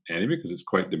management anyway, because it's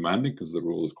quite demanding, because the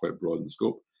role is quite broad in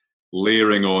scope.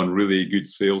 Layering on really good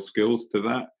sales skills to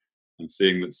that and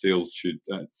saying that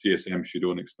CSM should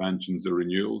own expansions or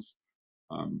renewals.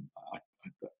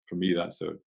 For me, that's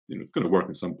it's going to work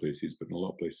in some places, but in a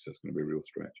lot of places, that's going to be a real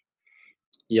stretch.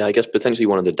 Yeah, I guess potentially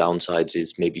one of the downsides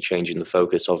is maybe changing the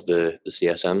focus of the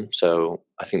CSM. So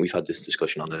I think we've had this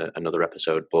discussion on another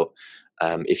episode, but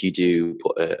if you do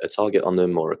put a target on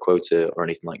them or a quota or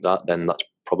anything like that, then that's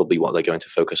probably what they're going to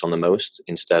focus on the most,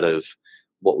 instead of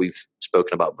what we've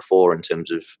spoken about before in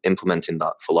terms of implementing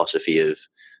that philosophy of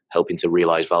helping to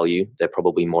realize value. They're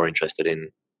probably more interested in,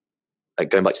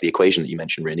 going back to the equation that you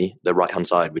mentioned, really, the right-hand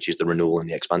side, which is the renewal and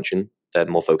the expansion. They're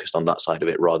more focused on that side of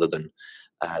it rather than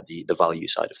the value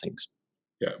side of things.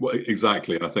 Yeah, well,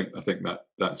 exactly, and I think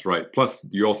that's right. Plus,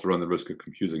 you also run the risk of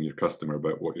confusing your customer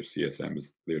about what your CSM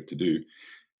is there to do.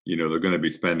 They're going to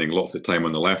be spending lots of time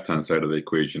on the left-hand side of the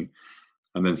equation,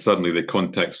 and then suddenly they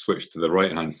context switch to the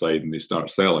right-hand side and they start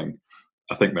selling.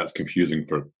 I think that's confusing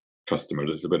for customers.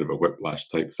 It's a bit of a whiplash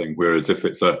type thing. Whereas if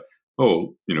it's the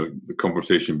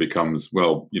conversation becomes,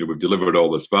 well, we've delivered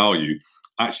all this value,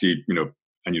 actually,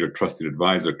 and you're a trusted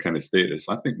advisor kind of status,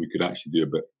 I think we could actually do a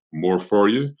bit more for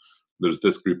you. There's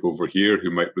this group over here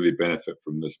who might really benefit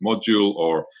from this module,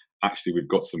 or actually we've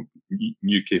got some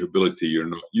new capability you're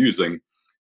not using.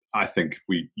 I think if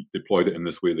we deployed it in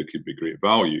this way, there could be great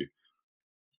value.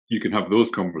 You can have those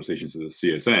conversations as a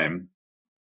CSM.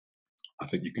 I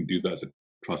think you can do that as a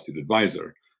trusted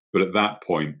advisor. But at that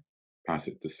point, pass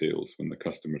it to sales when the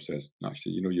customer says,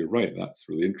 actually, you're right, that's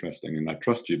really interesting. And I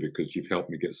trust you because you've helped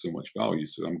me get so much value.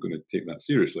 So I'm going to take that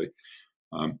seriously.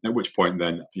 At which point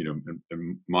then,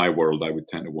 in my world, I would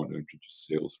tend to want to introduce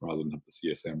sales rather than have the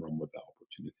CSM run with that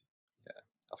opportunity. Yeah,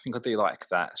 I think I do like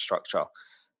that structure.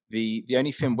 The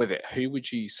only thing with it, who would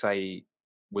you say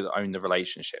would own the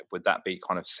relationship? Would that be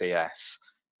kind of CS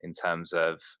in terms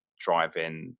of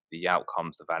driving the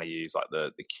outcomes, the values, like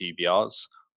the QBRs,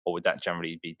 or would that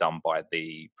generally be done by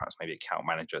the perhaps maybe account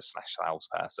manager /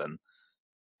 salesperson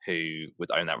who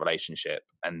would own that relationship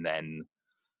and then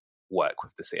work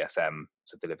with the CSM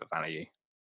to deliver value?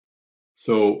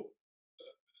 So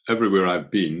everywhere I've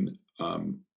been,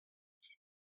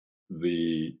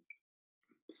 the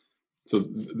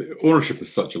ownership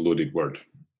is such a loaded word,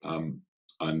 and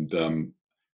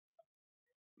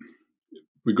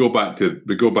we go back to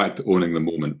owning the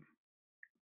moment.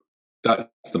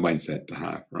 That's the mindset to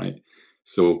have, right?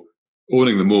 So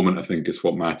owning the moment, I think, is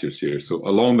what matters here. So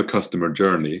along the customer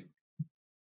journey,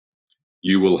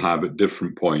 you will have at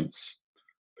different points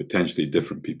potentially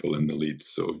different people in the lead.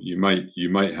 So you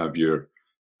might have your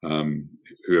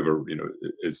whoever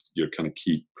is your kind of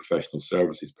key professional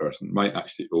services person might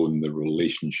actually own the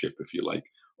relationship, if you like,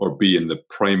 or be in the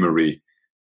primary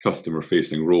customer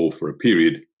facing role for a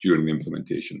period during the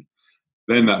implementation.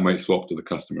 Then that might swap to the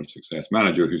customer success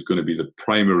manager, who's going to be the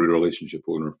primary relationship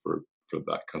owner for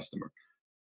that customer.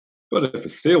 But if a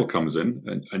sale comes in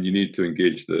and you need to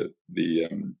engage the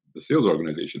sales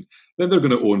organization, then they're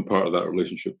going to own part of that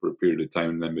relationship for a period of time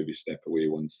and then maybe step away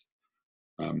once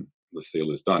the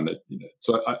sale is done.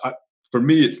 So for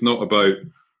me, it's not about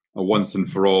a once and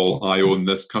for all, I own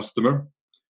this customer.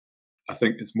 I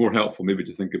think it's more helpful maybe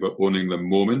to think about owning the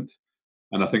moment.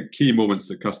 And I think key moments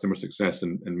that customer success,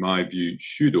 in my view,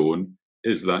 should own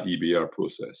is that EBR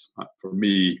process. For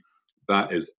me,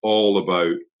 that is all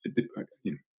about,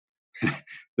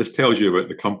 this tells you about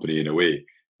the company in a way.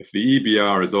 If the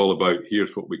EBR is all about,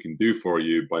 here's what we can do for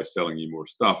you by selling you more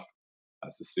stuff,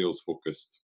 that's a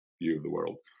sales-focused view of the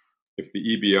world. If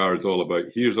the EBR is all about,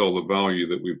 here's all the value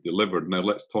that we've delivered, now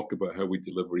let's talk about how we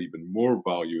deliver even more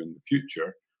value in the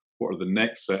future. What are the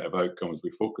next set of outcomes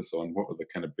we focus on? What are the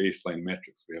kind of baseline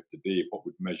metrics we have today? What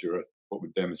would measure, what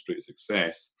would demonstrate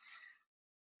success?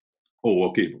 Oh,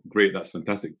 okay, great, that's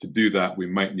fantastic. To do that, we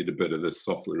might need a bit of this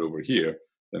software over here.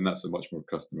 Then that's a much more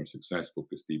customer success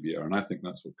focused EBR. And I think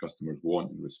that's what customers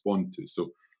want and respond to.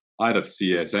 So I'd have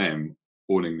CSM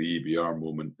owning the EBR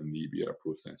moment and the EBR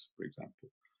process, for example.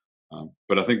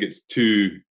 But I think it's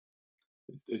too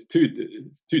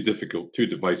difficult, too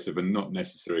divisive, and not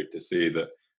necessary to say that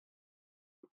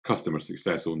customer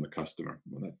success own the customer.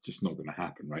 Well, that's just not going to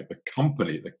happen, right? The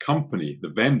company, the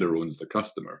vendor owns the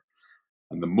customer,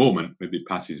 and the moment maybe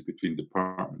passes between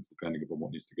departments depending upon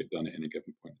what needs to get done at any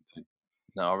given point in time.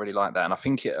 No, I really like that, and I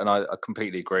think I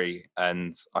completely agree,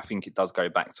 and I think it does go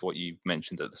back to what you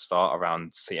mentioned at the start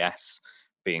around CS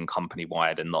being company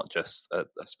wide and not just a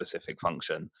specific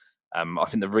function. I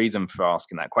think the reason for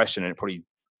asking that question, and it probably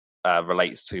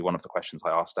relates to one of the questions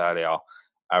I asked earlier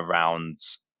around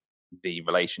the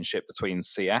relationship between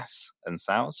CS and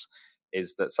sales,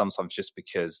 is that sometimes just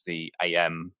because the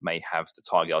AM may have the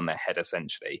target on their head,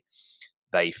 essentially,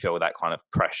 they feel that kind of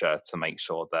pressure to make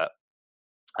sure that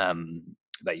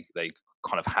they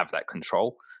kind of have that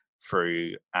control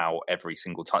throughout every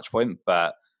single touch point.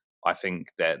 But I think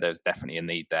that there's definitely a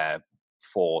need there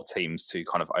for teams to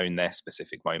kind of own their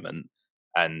specific moment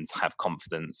and have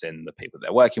confidence in the people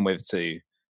they're working with to,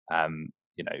 then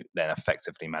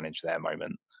effectively manage their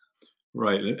moment.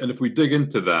 Right. And if we dig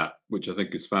into that, which I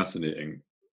think is fascinating,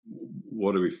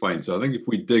 what do we find? So I think if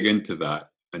we dig into that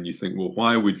and you think, well,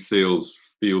 why would sales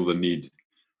feel the need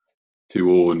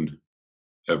to own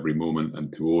every moment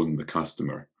and to own the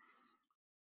customer?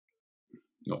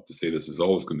 Not to say this is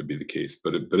always going to be the case,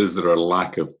 but is there a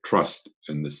lack of trust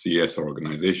in the CS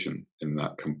organization in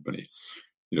that company?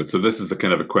 So this is a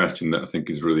kind of a question that I think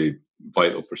is really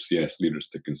vital for CS leaders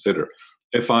to consider.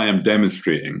 If I am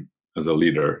demonstrating as a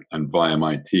leader and via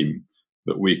my team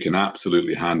that we can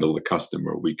absolutely handle the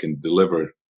customer, we can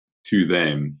deliver to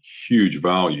them huge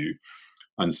value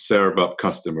and serve up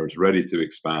customers ready to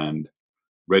expand,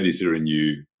 ready to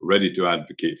renew, ready to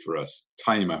advocate for us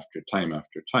time after time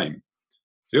after time,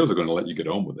 sales are going to let you get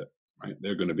on with it, right?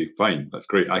 They're going to be fine. That's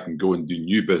great. I can go and do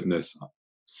new business,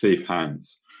 safe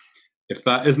hands. If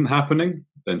that isn't happening,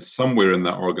 then somewhere in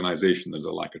that organization, there's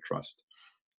a lack of trust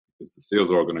because the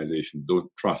sales organization don't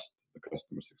trust the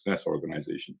customer success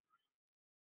organization.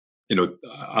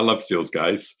 I love sales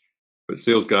guys, but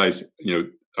sales guys,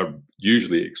 are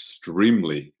usually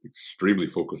extremely, extremely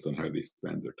focused on how they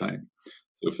spend their time.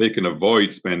 So if they can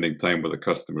avoid spending time with a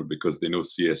customer because they know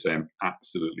CSM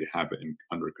absolutely have it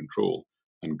under control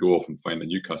and go off and find a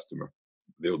new customer,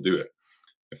 they'll do it.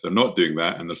 If they're not doing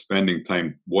that and they're spending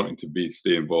time wanting to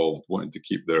stay involved, wanting to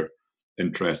keep their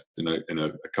interest in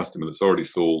a customer that's already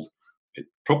sold, it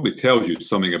probably tells you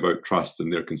something about trust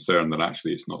and their concern that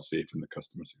actually it's not safe in the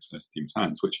customer success team's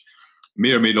hands, which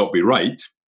may or may not be right.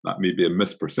 That may be a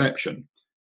misperception,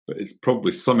 but it's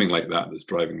probably something like that that's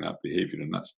driving that behavior,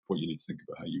 and that's what you need to think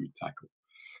about how you would tackle.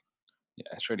 Yeah,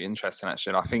 it's really interesting,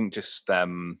 actually. And I think just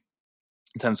in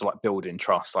terms of like building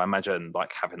trust, I imagine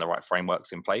like having the right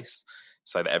frameworks in place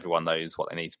so that everyone knows what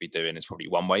they need to be doing is probably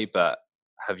one way. But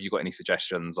have you got any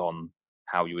suggestions on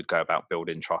how you would go about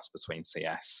building trust between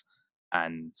CS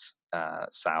and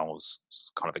sales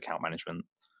kind of account management?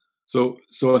 So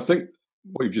I think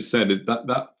what you've just said,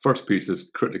 that first piece is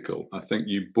critical. I think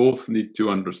you both need to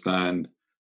understand,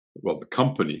 well, the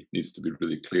company needs to be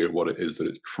really clear what it is that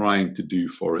it's trying to do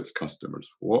for its customers.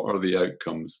 What are the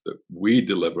outcomes that we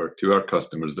deliver to our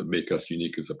customers that make us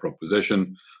unique as a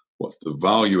proposition? What's the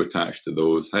value attached to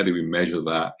those? How do we measure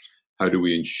that? How do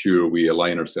we ensure we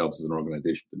align ourselves as an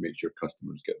organization to make sure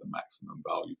customers get the maximum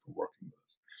value from working with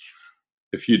us?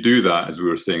 If you do that, as we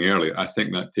were saying earlier, I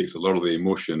think that takes a lot of the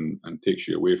emotion and takes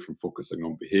you away from focusing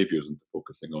on behaviors and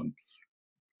focusing on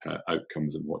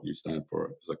outcomes and what you stand for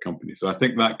as a company. So I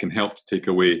think that can help to take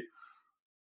away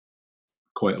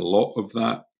quite a lot of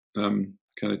that kind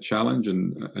of challenge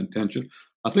and tension.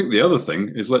 I think the other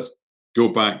thing is, let's go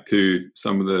back to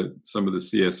some of the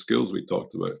CS skills we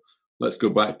talked about. Let's go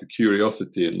back to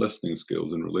curiosity and listening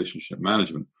skills and relationship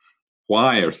management.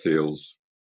 Why are sales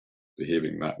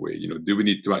behaving that way? Do we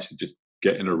need to actually just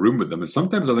get in a room with them? And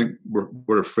sometimes I think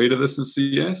we're afraid of this in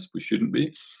CS. We shouldn't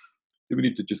be. Do we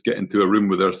need to just get into a room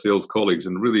with our sales colleagues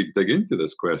and really dig into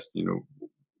this question?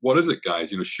 What is it,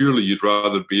 guys? Surely you'd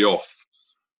rather be off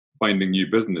finding new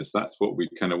business. That's what we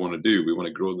kind of want to do. We want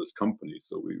to grow this company.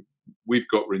 So we've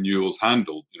got renewals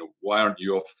handled. Why aren't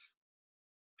you off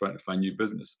trying to find new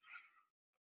business?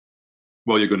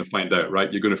 Well, you're going to find out,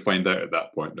 right? You're going to find out at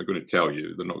that point. They're going to tell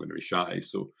you. They're not going to be shy.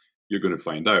 So you're going to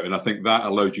find out. And I think that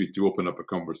allows you to open up a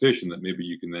conversation that maybe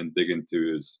you can then dig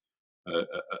into as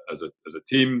a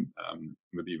team,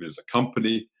 maybe even as a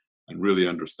company, and really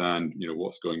understand,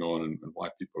 what's going on and why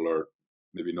people are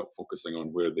maybe not focusing on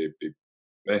where they'd be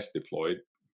best deployed.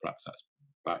 Perhaps that's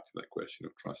back to that question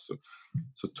of trust.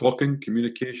 So talking,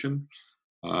 communication.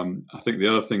 I think the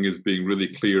other thing is being really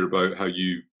clear about how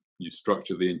you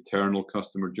structure the internal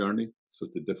customer journey. So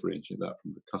to differentiate that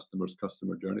from the customer's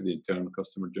customer journey, the internal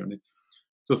customer journey.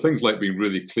 So things like being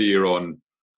really clear on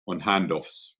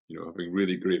handoffs, having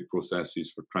really great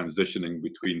processes for transitioning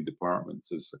between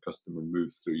departments as a customer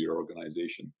moves through your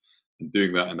organization, and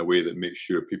doing that in a way that makes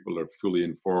sure people are fully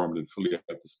informed and fully up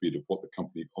to speed of what the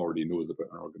company already knows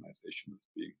about an organization that's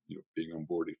being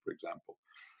onboarded, for example.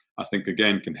 I think,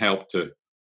 again, can help to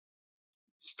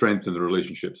strengthen the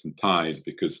relationships and ties,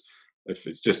 because if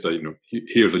it's just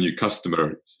here's a new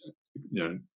customer,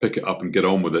 pick it up and get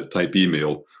on with it type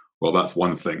email, well, that's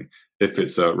one thing. If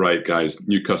it's right, guys,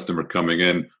 new customer coming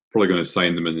in, probably going to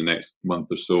sign them in the next month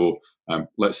or so.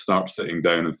 Let's start sitting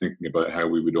down and thinking about how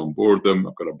we would onboard them.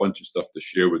 I've got a bunch of stuff to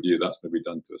share with you. That's maybe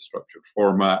done to a structured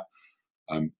format,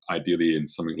 ideally in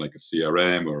something like a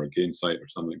CRM or a Gainsight or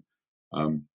something.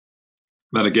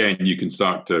 Then again, you can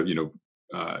start to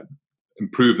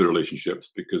improve the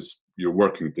relationships, because you're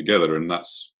working together, and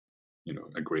that's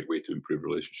a great way to improve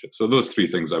relationships. So those three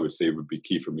things I would say would be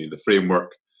key for me: the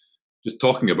framework, just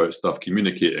talking about stuff,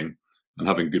 communicating, and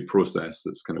having good process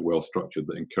that's kind of well structured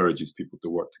that encourages people to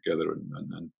work together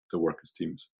and to work as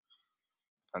teams.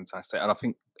 Fantastic. And I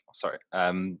think,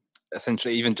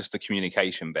 essentially, even just the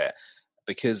communication bit,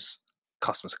 because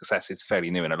customer success is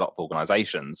fairly new in a lot of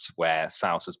organizations where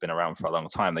sales has been around for a long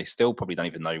time, they still probably don't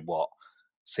even know what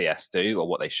CS do or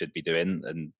what they should be doing.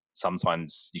 And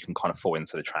sometimes you can kind of fall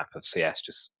into the trap of CS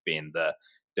just being the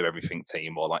do everything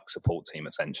team or like support team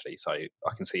essentially. So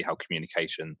I can see how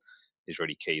communication is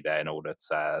really key there in order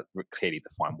to clearly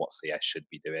define what CS should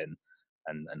be doing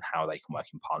and how they can work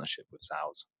in partnership with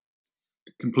sales.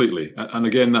 Completely. And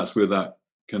again, that's where that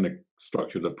kind of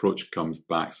structured approach comes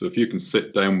back. So if you can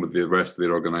sit down with the rest of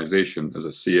the organization as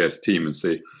a CS team and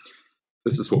say,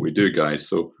 this is what we do, guys.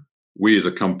 So we as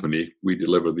a company, we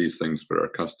deliver these things for our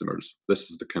customers. This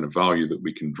is the kind of value that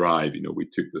we can drive. We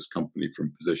took this company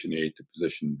from position A to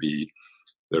position B.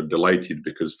 They're delighted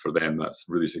because for them, that's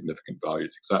really significant value.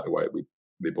 It's exactly why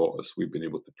they bought us. We've been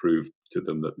able to prove to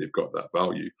them that they've got that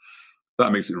value.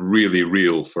 That makes it really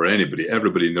real for anybody.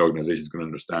 Everybody in the organization is going to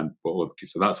understand, okay,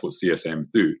 so that's what CSMs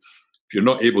do. If you're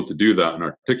not able to do that and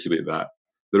articulate that,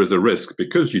 there is a risk,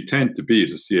 because you tend to be,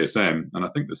 as a CSM, and I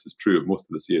think this is true of most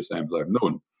of the CSMs I've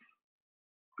known,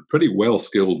 a pretty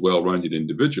well-skilled, well-rounded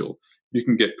individual. You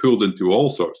can get pulled into all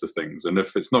sorts of things. And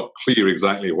if it's not clear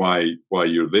exactly why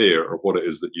you're there or what it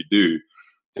is that you do,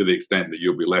 to the extent that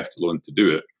you'll be left alone to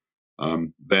do it,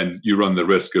 then you run the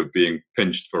risk of being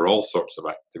pinched for all sorts of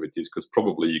activities, because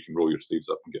probably you can roll your sleeves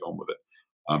up and get on with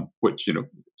it, which,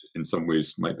 in some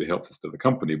ways might be helpful to the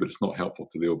company, but it's not helpful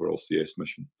to the overall CS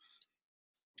mission.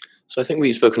 So I think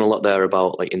we've spoken a lot there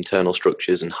about like internal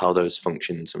structures and how those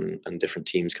functions and different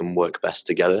teams can work best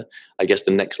together. I guess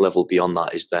the next level beyond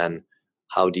that is then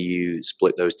how do you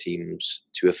split those teams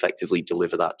to effectively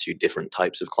deliver that to different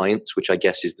types of clients, which I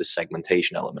guess is the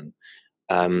segmentation element.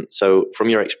 So from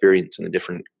your experience and the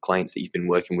different clients that you've been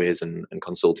working with and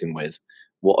consulting with,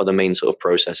 what are the main sort of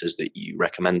processes that you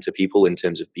recommend to people in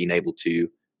terms of being able to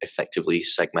effectively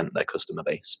segment their customer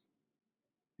base?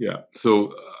 Yeah,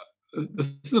 so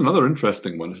this is another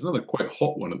interesting one. It's another quite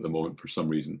hot one at the moment for some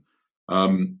reason.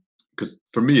 Because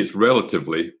for me,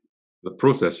 the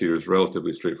process here is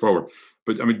relatively straightforward.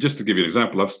 But I mean, just to give you an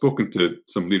example, I've spoken to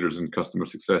some leaders in customer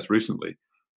success recently,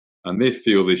 and they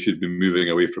feel they should be moving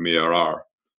away from ARR.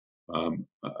 And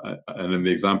in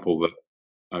the example that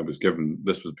I was given,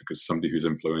 this was because somebody who's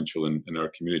influential in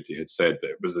our community had said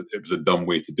that it was a dumb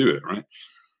way to do it,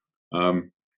 right?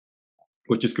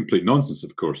 Which is complete nonsense,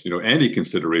 of course. Any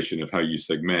consideration of how you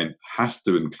segment has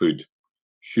to include,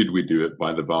 should we do it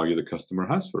by the value the customer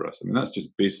has for us? I mean, that's just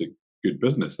basic good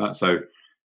business. That's how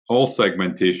all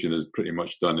segmentation is pretty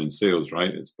much done in sales,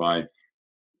 right? It's by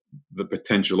the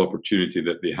potential opportunity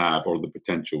that they have or the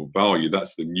potential value.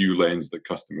 That's the new lens that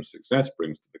customer success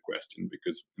brings to the question,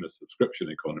 because in a subscription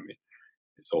economy,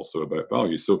 it's also about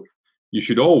value. So you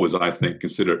should always, I think,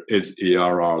 consider, is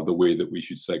ARR the way that we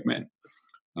should segment?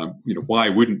 Why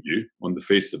wouldn't you, on the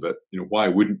face of it, why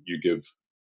wouldn't you give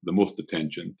the most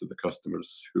attention to the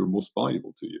customers who are most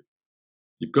valuable to you?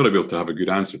 You've got to be able to have a good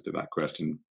answer to that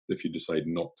question if you decide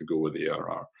not to go with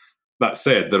ARR. That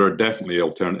said, there are definitely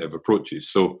alternative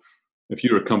approaches. So if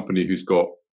you're a company who's got,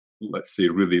 let's say,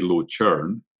 really low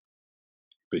churn,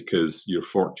 because you're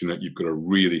fortunate, you've got a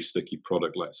really sticky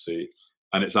product, let's say,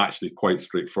 and it's actually quite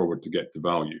straightforward to get to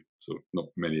value. So not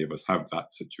many of us have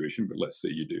that situation, but let's say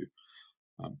you do.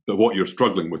 But what you're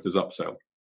struggling with is upsell.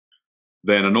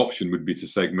 Then an option would be to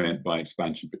segment by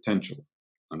expansion potential.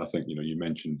 And I think, you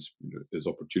mentioned, is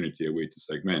opportunity a way to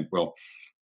segment? Well,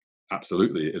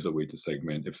 absolutely, it is a way to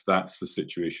segment if that's the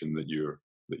situation that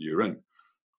you're in.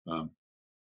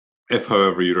 If,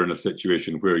 however, you're in a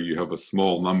situation where you have a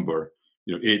small number,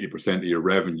 80% of your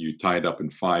revenue tied up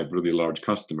in 5 really large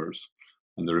customers,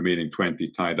 and the remaining 20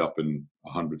 tied up in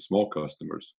 100 small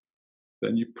customers,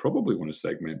 then you probably want to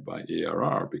segment by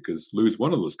ARR, because lose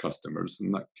one of those customers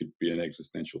and that could be an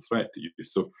existential threat to you.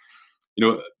 So,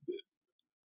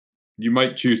 you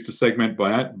might choose to segment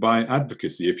by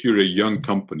advocacy. If you're a young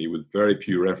company with very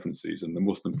few references, and the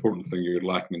most important thing you're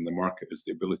lacking in the market is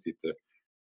the ability to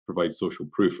provide social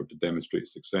proof or to demonstrate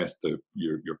success to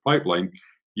your pipeline,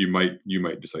 you might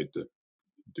decide to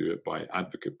do it by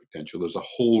advocate potential. There's a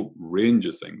whole range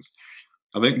of things.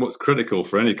 I think what's critical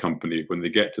for any company when they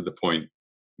get to the point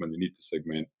when they need to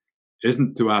segment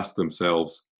isn't to ask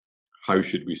themselves, how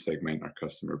should we segment our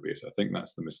customer base? I think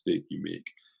that's the mistake you make.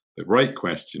 The right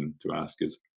question to ask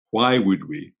is, why would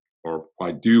we, or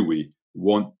why do we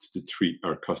want to treat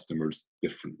our customers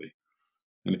differently?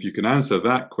 And if you can answer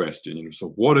that question, so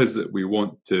what is it we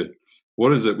want to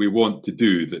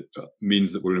do that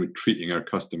means that we're going to be treating our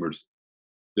customers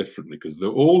differently? Because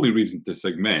the only reason to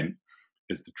segment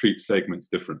is to treat segments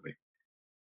differently.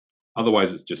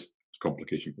 Otherwise, it's just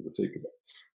complication for the sake of it.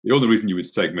 The only reason you would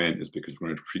segment is because we're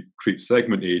going to treat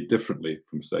segment A differently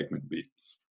from segment B.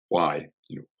 Why?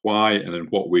 Why, and in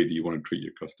what way do you want to treat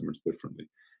your customers differently?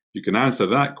 If you can answer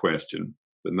that question,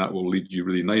 then that will lead you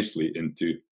really nicely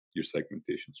into your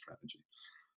segmentation strategy.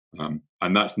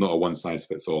 And that's not a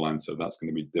one-size-fits-all answer. That's going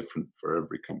to be different for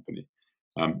every company.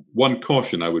 One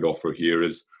caution I would offer here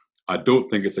is I don't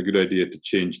think it's a good idea to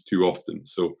change too often.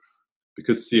 So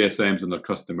because CSMs and their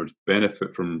customers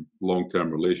benefit from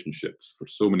long-term relationships for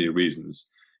so many reasons,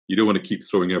 you don't want to keep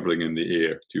throwing everything in the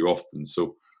air too often.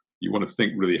 So you want to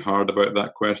think really hard about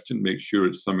that question, make sure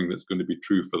it's something that's going to be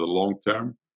true for the long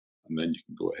term, and then you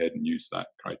can go ahead and use that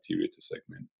criteria to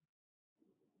segment.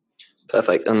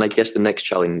 Perfect. And I guess the next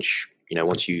challenge,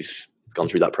 once you've gone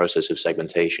through that process of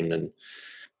segmentation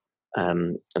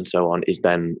and so on, is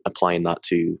then applying that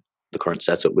to the current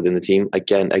setup within the team.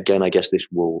 Again, I guess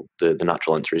the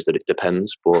natural answer is that it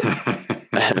depends, but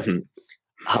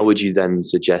how would you then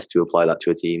suggest to apply that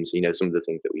to a team? So, some of the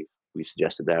things that we've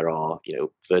suggested there are,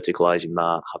 verticalizing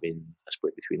that, having a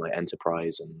split between like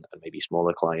enterprise and maybe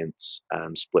smaller clients,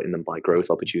 splitting them by growth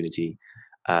opportunity.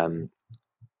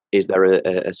 Is there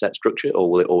a set structure, or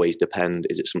will it always depend?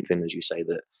 Is it something, as you say,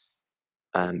 that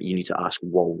you need to ask,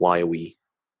 well, why are we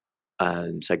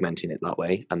segmenting it that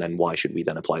way, and then why should we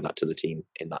then apply that to the team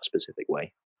in that specific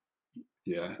way?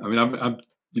 Yeah, I mean, I'm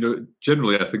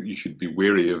generally, I think you should be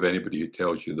wary of anybody who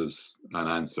tells you there's an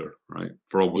answer, right,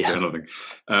 for almost anything.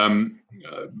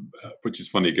 Which is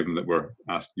funny, given that you're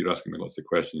asking me lots of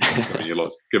questions,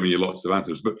 giving you lots of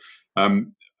answers. But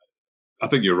I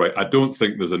think you're right. I don't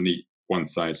think there's a neat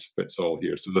one-size-fits-all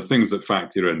here. So the things that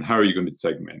factor in: how are you going to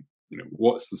segment?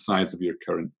 What's the size of your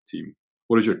current team?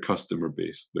 What does your customer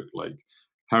base look like?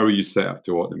 How are you set up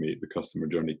to automate the customer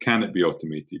journey? Can it be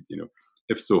automated?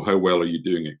 If so, how well are you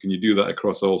doing it? Can you do that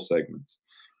across all segments?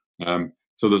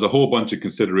 So there's a whole bunch of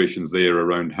considerations there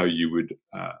around how you would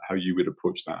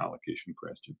approach that allocation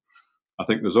question. I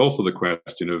think there's also the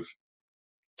question of,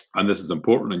 and this is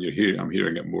important, and I'm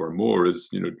hearing it more and more, is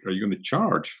are you going to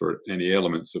charge for any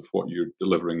elements of what you're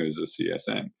delivering as a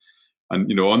CSM?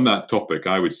 And on that topic,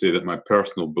 I would say that my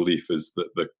personal belief is that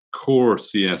the core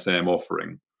CSM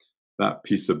offering, that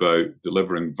piece about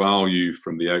delivering value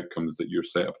from the outcomes that you're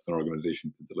set up as an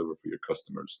organization to deliver for your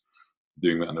customers,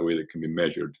 doing that in a way that can be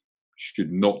measured,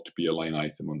 should not be a line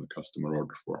item on the customer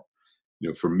order form.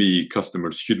 For me,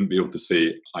 customers shouldn't be able to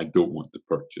say, I don't want to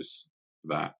purchase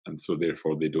that, and so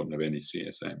therefore they don't have any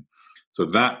CSM. So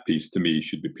that piece, to me,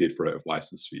 should be paid for out of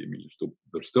license fee. I mean,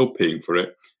 they're still paying for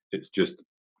it. It's just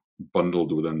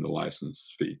bundled within the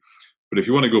license fee. But if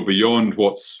you want to go beyond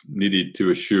what's needed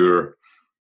to assure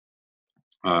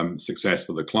success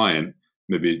for the client,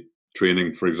 maybe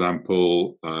training, for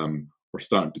example, or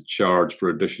starting to charge for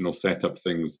additional setup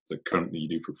things that currently you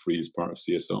do for free as part of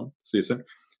CSM.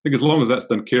 I think as long as that's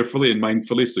done carefully and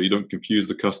mindfully, so you don't confuse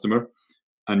the customer,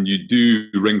 and you do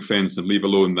ring fence and leave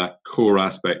alone that core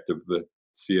aspect of the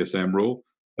CSM role,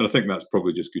 and I think that's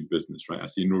probably just good business, right? I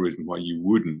see no reason why you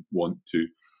wouldn't want to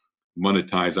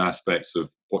monetize aspects of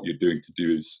what you're doing to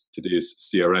do today's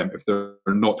CRM if they're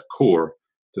not core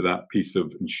to that piece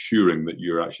of ensuring that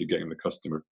you're actually getting the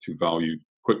customer to value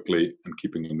quickly and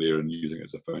keeping them there and using it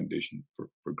as a foundation for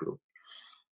growth.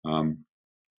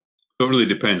 So it really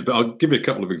depends, but I'll give you a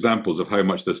couple of examples of how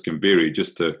much this can vary,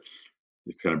 just to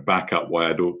kind of back up why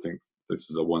I don't think this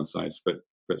is a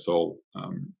one-size-fits-all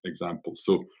example.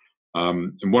 So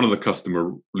in one of the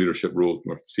customer leadership roles,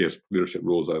 or CS leadership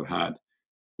roles I've had,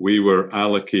 we were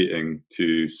allocating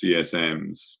to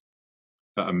CSMs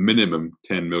at a minimum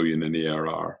 10 million in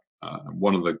ARR.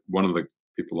 One of the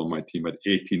people on my team had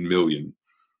 18 million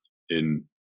in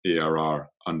ARR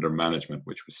under management,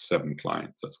 which was 7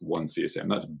 clients. That's one CSM.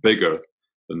 That's bigger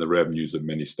than the revenues of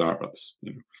many startups.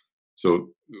 So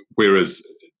whereas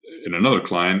in another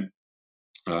client,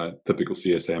 typical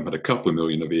CSM had a couple of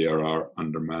million of ARR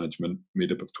under management,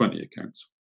 made up of 20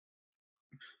 accounts.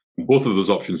 Both of those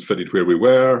options fitted where we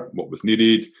were, what was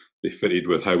needed. They fitted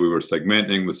with how we were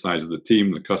segmenting, the size of the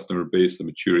team, the customer base, the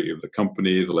maturity of the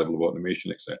company, the level of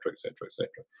automation, etc., etc.,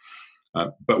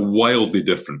 etc. But wildly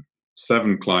different.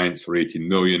 7 clients for 18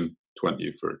 million,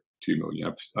 20 for 2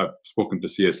 million. I've spoken to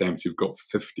CSMs who've got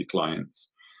 50 clients,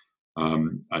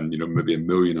 and maybe 1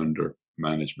 million under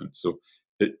management. So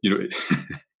it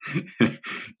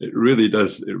really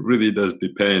does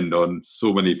depend on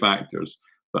so many factors.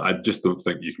 But I just don't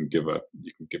think you can give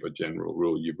a general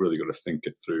rule. You've really got to think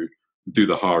it through, do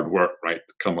the hard work, right,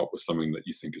 to come up with something that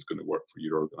you think is going to work for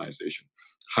your organization.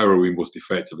 How are we most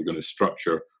effectively going to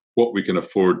structure what we can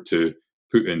afford to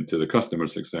put into the customer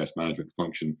success management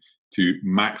function to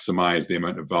maximize the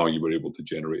amount of value we're able to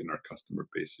generate in our customer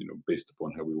base, based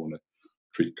upon how we want to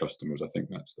treat customers? I think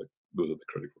those are the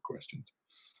critical questions.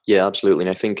 Yeah, absolutely. And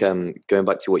I think going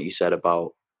back to what you said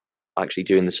about actually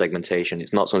doing the segmentation,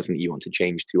 it's not something that you want to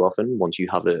change too often once you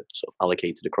have it sort of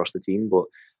allocated across the team. But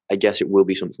I guess it will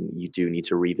be something that you do need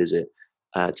to revisit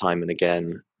time and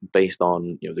again, based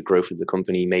on the growth of the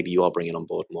company. Maybe you are bringing on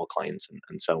board more clients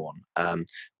and so on,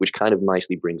 which kind of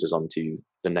nicely brings us on to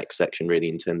the next section, really,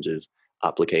 in terms of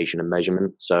application and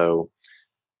measurement. So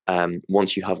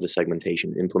once you have the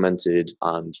segmentation implemented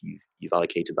and you've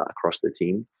allocated that across the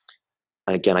team,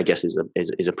 and again, I guess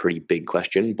is a pretty big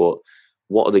question, but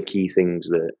what are the key things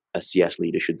that a CS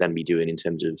leader should then be doing in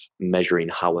terms of measuring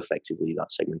how effectively that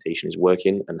segmentation is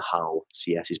working and how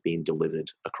CS is being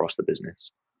delivered across the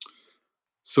business?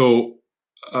 So,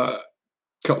 a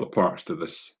couple of parts to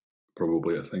this,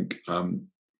 probably, I think.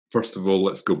 First of all,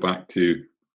 let's go back to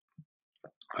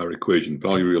our equation.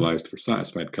 Value realized for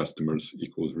satisfied customers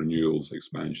equals renewals,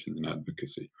 expansion, and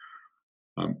advocacy.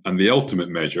 And the ultimate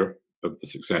measure of the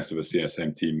success of a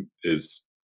CSM team is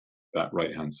that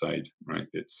right-hand side, right?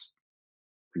 It's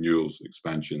renewals,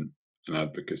 expansion, and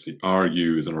advocacy. Are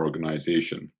you, as an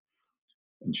organization,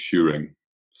 ensuring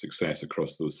success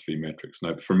across those three metrics?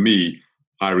 Now, for me,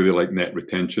 I really like net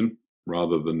retention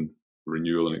rather than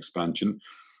renewal and expansion.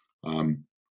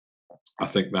 I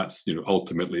think that's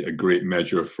ultimately a great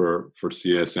measure for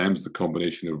CSMs, the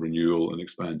combination of renewal and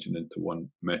expansion into one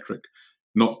metric.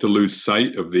 Not to lose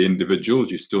sight of the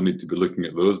individuals, you still need to be looking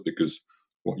at those, because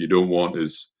what you don't want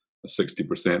is a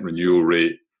 60% renewal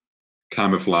rate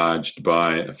camouflaged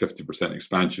by a 50%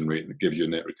 expansion rate that gives you a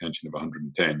net retention of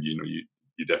 110.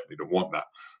 You definitely don't want that.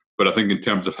 But I think in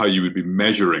terms of how you would be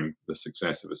measuring the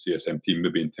success of a CSM team,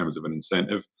 maybe in terms of an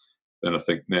incentive, then I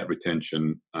think net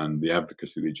retention and the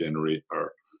advocacy they generate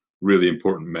are really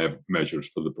important measures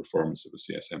for the performance of a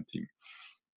CSM team.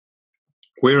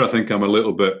 Where I think I'm a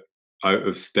little bit out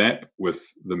of step with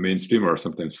the mainstream, or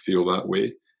sometimes feel that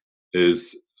way,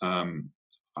 is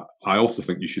I also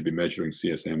think you should be measuring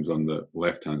CSMs on the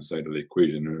left-hand side of the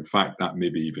equation. And in fact, that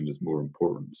maybe even is more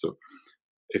important. So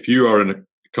if you are in a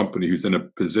company who's in a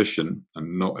position,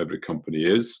 and not every company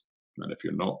is, and if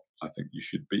you're not, I think you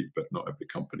should be, but not every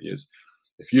company is.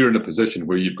 If you're in a position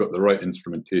where you've got the right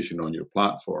instrumentation on your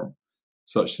platform,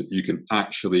 such that you can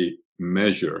actually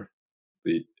measure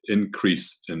the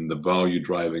increase in the value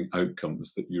driving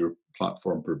outcomes that your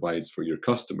platform provides for your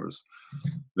customers,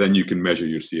 then you can measure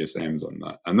your CSMs on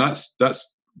that. And that's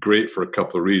great for a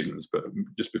couple of reasons. But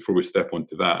just before we step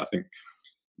onto that, I think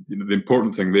the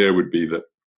important thing there would be that at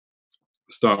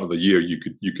the start of the year, you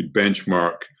could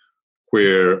benchmark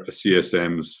where a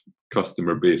CSM's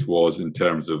customer base was in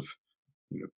terms of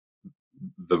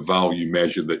the value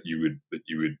measure that you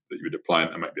would apply.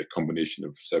 And it might be a combination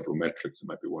of several metrics. It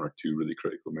might be one or two really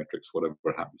critical metrics, whatever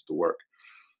happens to work.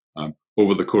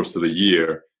 Over the course of the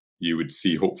year, you would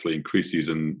see hopefully increases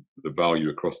in the value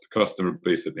across the customer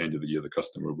base. At the end of the year, the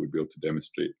customer would be able to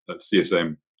demonstrate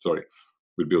that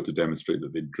would be able to demonstrate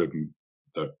that they'd driven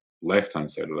the left-hand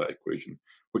side of that equation,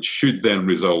 which should then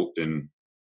result in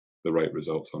the right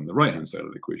results on the right-hand side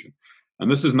of the equation. And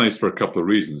this is nice for a couple of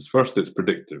reasons. First, it's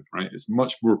predictive, right? It's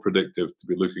much more predictive to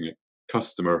be looking at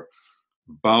customer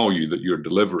value that you're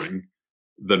delivering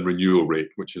than renewal rate,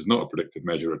 which is not a predictive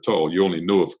measure at all. You only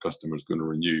know if a customer is going to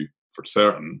renew for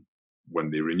certain when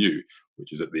they renew,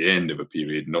 which is at the end of a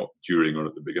period, not during or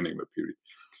at the beginning of a period.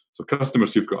 So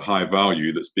customers who've got high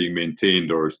value that's being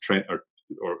maintained or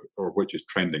which is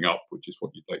trending up, which is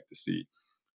what you'd like to see,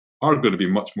 are going to be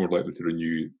much more likely to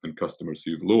renew than customers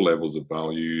who have low levels of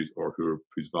value or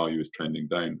whose value is trending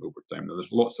down over time. Now,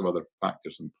 there's lots of other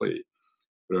factors in play,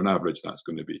 but on average, that's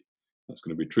going to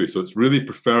be true. So it's really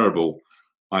preferable,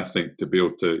 I think, to be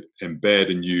able to embed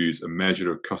and use a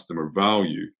measure of customer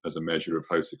value as a measure of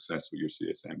how successful your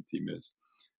CSM team is.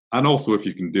 And also, if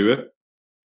you can do it,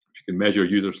 if you can measure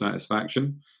user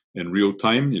satisfaction in real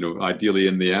time, ideally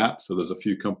in the app. So there's a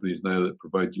few companies now that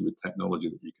provide you with technology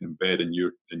that you can embed in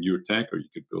your tech, or you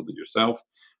could build it yourself,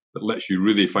 that lets you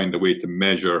really find a way to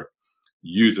measure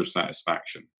user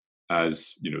satisfaction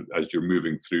as you're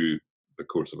moving through the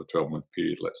course of a 12-month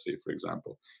period, let's say, for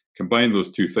example. Combine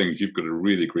those two things, you've got a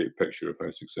really great picture of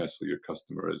how successful your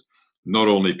customer is. Not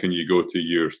only can you go to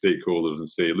your stakeholders and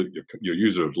say, look, your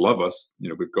users love us,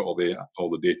 we've got all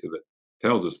the data that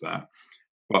tells us that,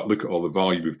 but look at all the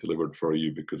value we've delivered for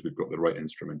you because we've got the right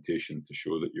instrumentation to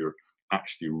show that you're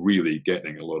actually really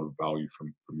getting a lot of value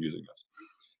from using us.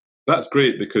 That's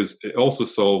great because it also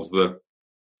solves the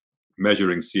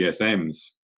measuring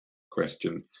CSMs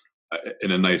question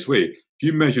in a nice way. If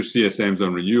you measure CSMs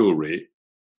on renewal rate,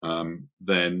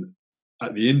 then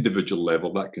at the individual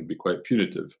level, that can be quite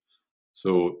punitive.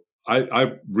 So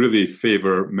I really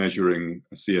favor measuring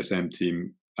a CSM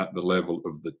team at the level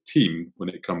of the team when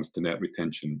it comes to net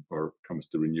retention or comes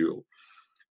to renewal.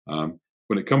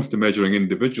 When it comes to measuring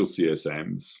individual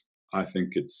CSMs, I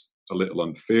think it's a little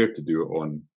unfair to do it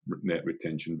on net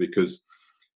retention, because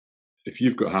if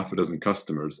you've got half a dozen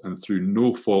customers and through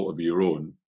no fault of your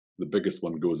own, the biggest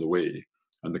one goes away.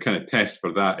 And the kind of test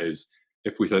for that is,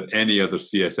 if we had any other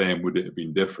CSM, would it have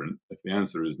been different? If the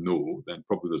answer is no, then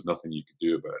probably there's nothing you could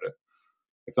do about it.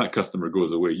 If that customer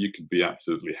goes away, you could be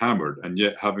absolutely hammered. And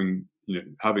yet having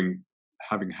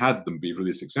had them be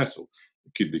really successful,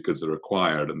 it could be because they're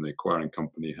acquired and the acquiring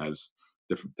company has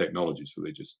different technology, so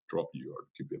they just drop you, or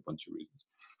it could be a bunch of reasons.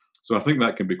 So I think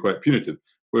that can be quite punitive.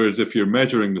 Whereas if you're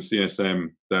measuring the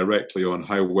CSM directly on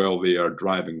how well they are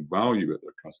driving value at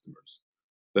their customers,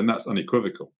 then that's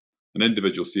unequivocal. An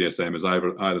individual CSM is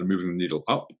either moving the needle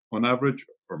up on average,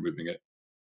 or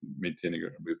maintaining it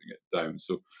or moving it down.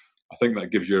 So I think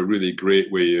that gives you a really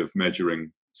great way of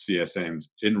measuring CSMs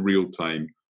in real time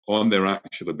on their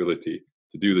actual ability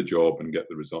to do the job and get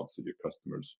the results that your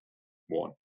customers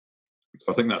want.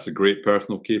 So I think that's a great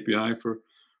personal KPI for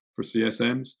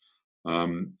CSMs.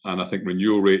 And I think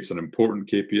renewal rate's an important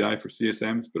KPI for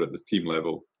CSMs, but at the team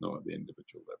level, not at the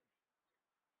individual level.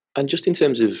 And just in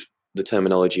terms of the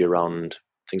terminology around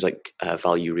things like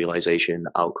value realization,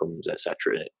 outcomes,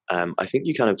 etc., I think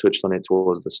you kind of touched on it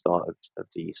towards the start of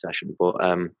the session, but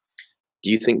do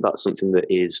you think that's something that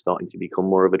is starting to become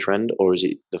more of a trend, or is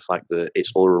it the fact that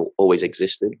it's always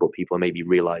existed, but people are maybe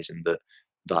realizing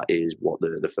that is what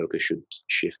the focus should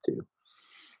shift to?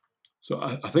 So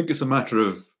I think it's a matter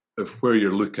of where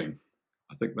you're looking.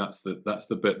 I think that's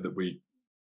the bit that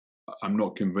I'm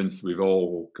not convinced we've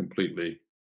all completely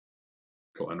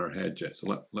got in our head yet. So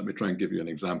let me try and give you an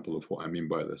example of what I mean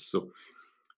by this. So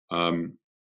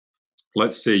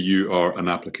let's say you are an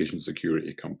application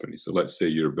security company. So let's say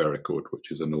you're Veracode,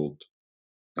 which is an old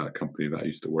company that I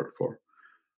used to work for.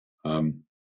 And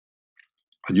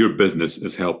your business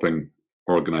is helping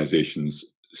organizations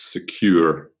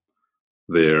secure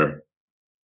their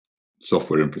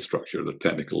software infrastructure, their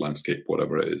technical landscape,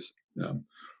 whatever it is.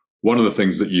 One of the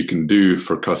things that you can do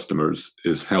for customers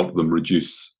is help them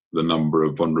reduce the number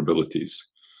of vulnerabilities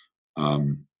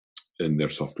in their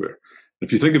software.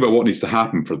 If you think about what needs to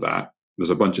happen for that, there's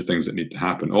a bunch of things that need to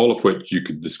happen, all of which you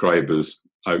could describe as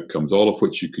outcomes, all of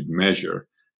which you could measure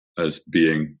as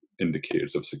being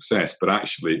indicators of success, but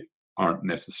actually aren't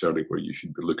necessarily where you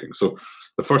should be looking. So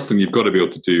the first thing you've got to be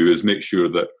able to do is make sure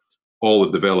that all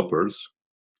the developers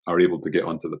are able to get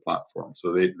onto the platform.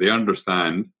 So they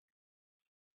understand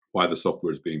why the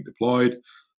software is being deployed.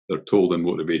 They're told and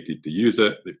motivated to use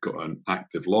it. They've got an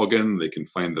active login. They can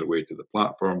find their way to the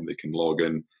platform. They can log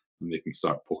in and they can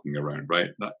start poking around, right?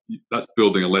 That's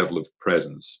building a level of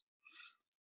presence.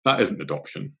 That isn't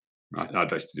adoption. I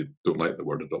actually don't like the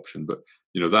word adoption, but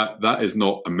that is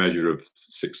not a measure of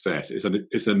success.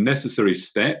 It's a necessary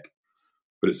step,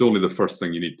 but it's only the first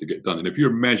thing you need to get done. And if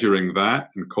you're measuring that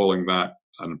and calling that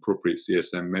an appropriate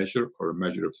CSM measure or a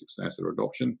measure of success or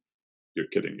adoption, you're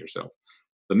kidding yourself.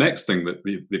 The next thing that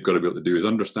they've got to be able to do is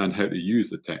understand how to use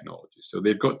the technology. So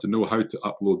they've got to know how to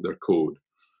upload their code,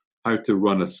 how to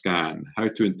run a scan, how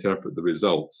to interpret the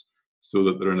results, so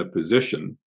that they're in a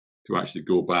position to actually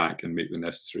go back and make the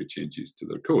necessary changes to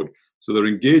their code. So they're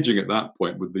engaging at that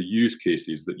point with the use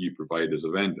cases that you provide as a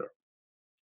vendor.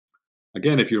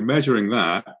 Again, if you're measuring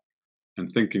that and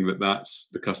thinking that that's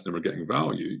the customer getting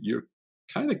value, you're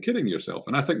kind of kidding yourself.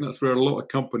 And I think that's where a lot of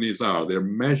companies are. They're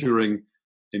measuring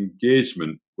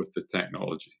engagement with the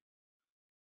technology.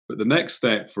 But the next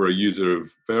step for a user of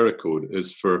Veracode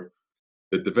is for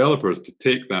the developers to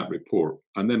take that report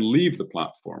and then leave the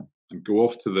platform and go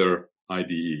off to their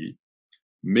IDE,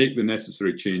 make the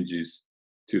necessary changes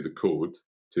to the code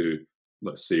to,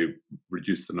 let's say,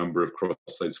 reduce the number of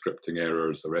cross-site scripting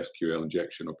errors or SQL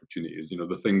injection opportunities,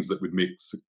 the things that would make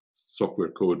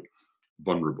software code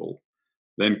vulnerable.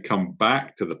 Then come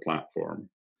back to the platform,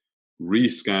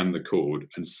 rescan the code,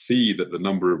 and see that the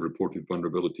number of reported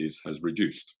vulnerabilities has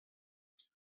reduced.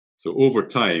 So over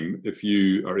time, if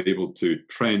you are able to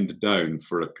trend down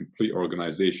for a complete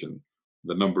organization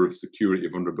the number of security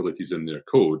vulnerabilities in their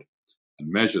code and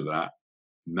measure that,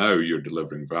 now you're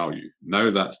delivering value. Now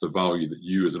that's the value that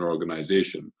you as an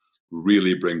organization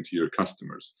really bring to your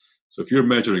customers. So if you're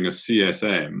measuring a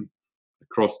CSM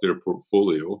across their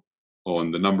portfolio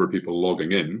on the number of people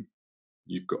logging in,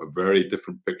 you've got a very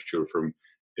different picture from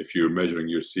if you're measuring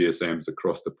your CSMs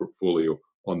across the portfolio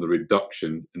on the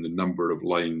reduction in the number of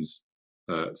lines,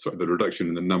 the reduction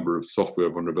in the number of software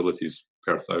vulnerabilities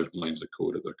per 1,000 lines of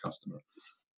code at their customer.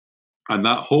 And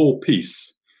that whole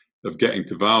piece of getting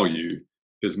to value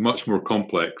is much more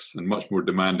complex and much more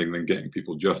demanding than getting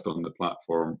people just on the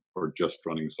platform or just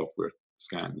running software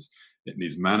scans. It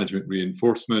needs management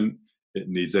reinforcement, it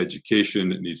needs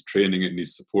education, it needs training, it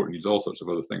needs support, it needs all sorts of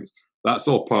other things. That's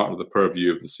all part of the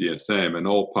purview of the CSM and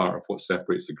all part of what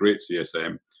separates a great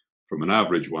CSM from an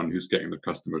average one who's getting the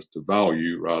customers to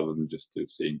value rather than just to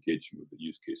say engaging with the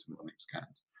use case and running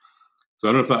scans. So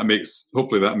I don't know if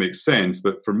hopefully that makes sense,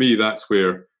 but for me, that's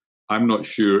where I'm not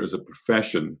sure as a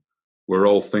profession we're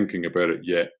all thinking about it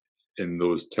yet in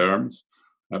those terms.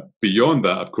 Beyond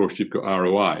that, of course, you've got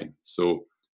ROI. So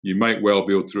you might well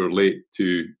be able to relate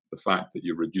to the fact that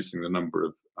you're reducing the number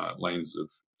of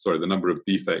the number of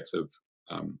defects in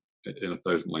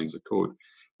 1,000 lines of code.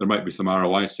 There might be some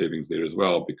ROI savings there as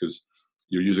well because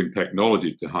you're using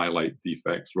technology to highlight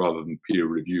defects rather than peer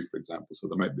review, for example. So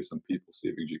there might be some people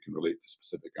savings you can relate to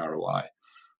specific ROI.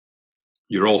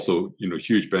 You're also,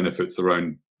 huge benefits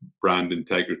around brand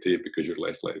integrity because you're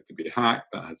less likely to be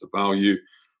hacked. That has a value.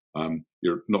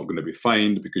 You're not going to be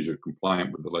fined because you're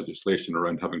compliant with the legislation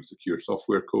around having secure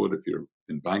software code if you're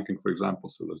in banking, for example.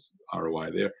 So there's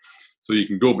ROI there. So you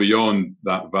can go beyond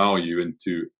that value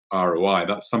into ROI.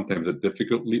 That's sometimes a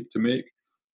difficult leap to make,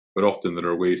 but often there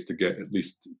are ways to get at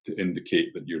least to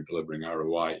indicate that you're delivering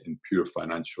ROI in pure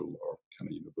financial or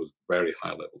kind of those very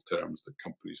high level terms that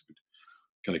companies would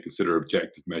kind of consider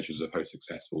objective measures of how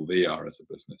successful they are as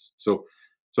a business. So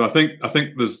I think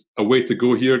there's a way to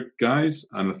go here, guys,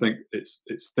 and I think it's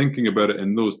thinking about it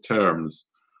in those terms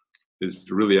is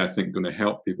really, I think, going to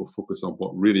help people focus on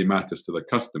what really matters to their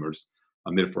customers,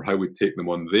 and therefore how we take them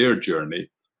on their journey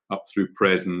up through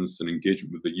presence and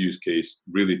engagement with the use case,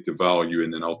 really to value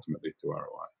and then ultimately to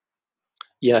ROI.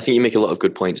 Yeah, I think you make a lot of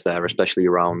good points there, especially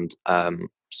around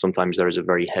sometimes there is a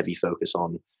very heavy focus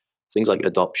on things like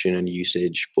adoption and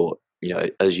usage, but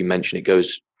as you mentioned, it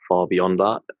goes far beyond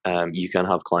that. You can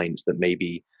have clients that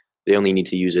maybe they only need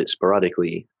to use it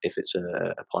sporadically if it's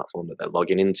a platform that they're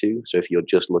logging into. So if you're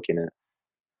just looking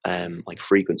at like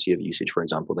frequency of usage, for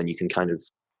example, then you can kind of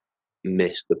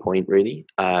miss the point really.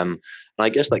 And I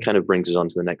guess that kind of brings us on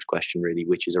to the next question really,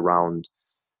 which is around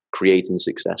creating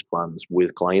success plans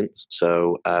with clients.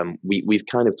 So we've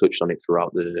kind of touched on it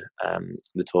throughout the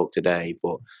talk today,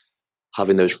 but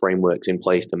having those frameworks in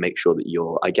place to make sure that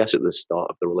you're, I guess, at the start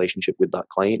of the relationship with that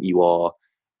client, you are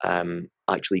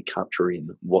actually capturing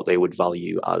what they would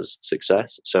value as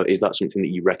success. So is that something that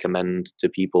you recommend to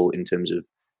people in terms of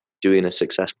doing a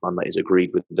success plan that is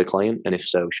agreed with the client? And if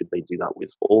so, should they do that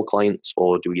with all clients,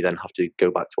 or do we then have to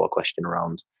go back to our question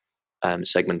around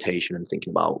segmentation and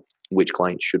thinking about which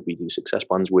clients should we do success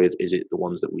plans with? Is it the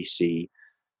ones that we see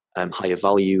higher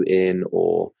value in,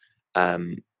 or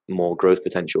more growth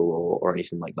potential, or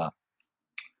anything like that?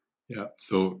 Yeah,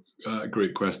 so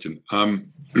great question.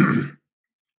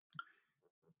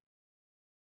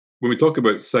 When we talk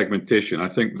about segmentation, I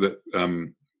think that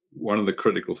one of the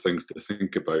critical things to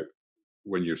think about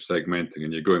when you're segmenting,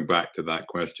 and you're going back to that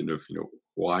question of,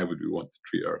 why would we want to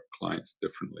treat our clients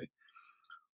differently?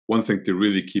 One thing to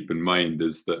really keep in mind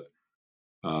is that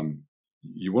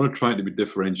you want to try to be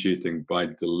differentiating by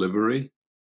delivery,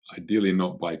 ideally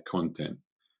not by content.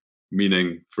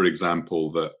 Meaning, for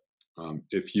example, that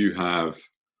if you have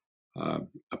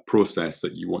a process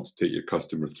that you want to take your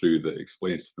customer through that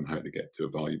explains to them how to get to a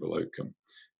valuable outcome.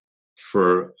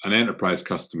 For an enterprise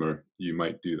customer, you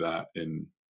might do that in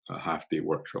a half-day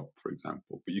workshop, for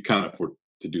example, but you can't afford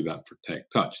to do that for Tech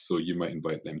Touch, so you might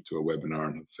invite them to a webinar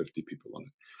and have 50 people on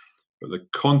it. But the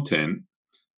content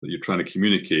that you're trying to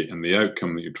communicate and the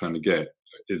outcome that you're trying to get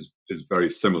is very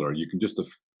similar. You can just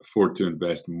afford to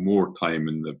invest more time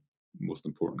in the most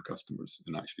important customers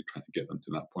and actually trying to get them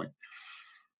to that point.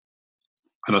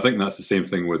 And I think that's the same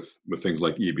thing with things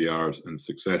like EBRs and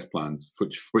success plans,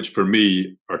 which for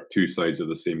me are two sides of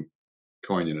the same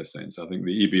coin in a sense. I think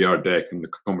the EBR deck and the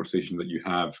conversation that you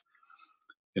have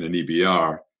in an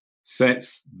EBR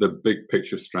sets the big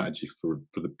picture strategy for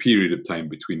the period of time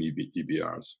between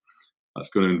EBRs. That's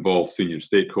going to involve senior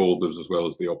stakeholders as well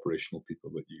as the operational people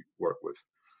that you work with.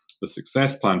 The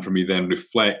success plan for me then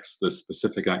reflects the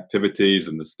specific activities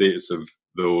and the status of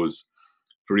those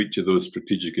for each of those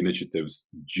strategic initiatives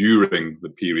during the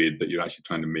period that you're actually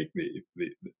trying to make the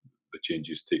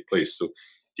changes take place. So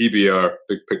EBR,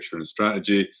 big picture and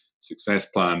strategy. success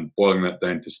plan, boiling that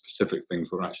down to specific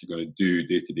things we're actually going to do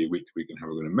day to day, week to week, and how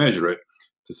we're going to measure it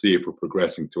to see if we're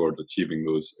progressing towards achieving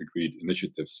those agreed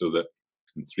initiatives, so that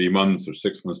in 3 months or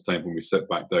 6 months' time, when we sit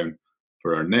back down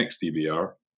for our next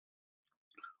EBR,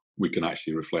 we can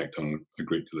actually reflect on a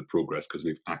great deal of progress because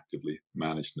we've actively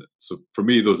managed it. So for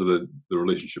me, those are the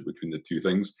relationship between the two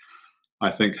things. I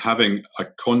think having a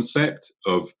concept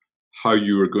of how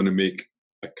you are going to make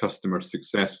a customer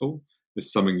successful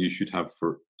is something you should have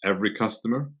for every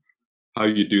customer. How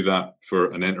you do that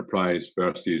for an enterprise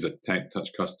versus a tech touch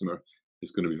customer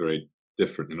is going to be very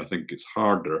different. And I think it's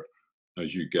harder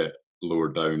as you get lower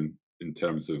down in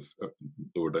terms of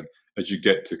as you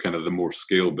get to kind of the more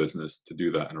scale business to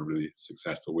do that in a really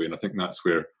successful way. And I think that's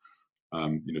where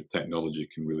technology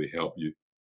can really help you.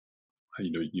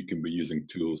 You can be using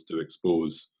tools to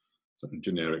expose sort of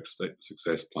generic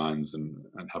success plans and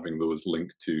having those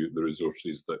linked to the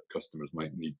resources that customers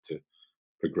might need to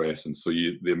progress. And so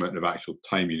the amount of actual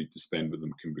time you need to spend with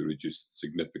them can be reduced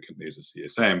significantly as a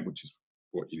CSM, which is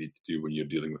what you need to do when you're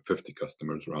dealing with 50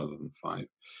 customers rather than 5.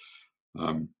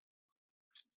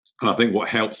 And I think what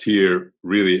helps here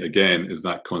really, again, is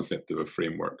that concept of a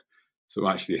framework. So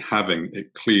actually having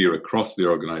it clear across the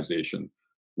organization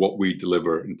what we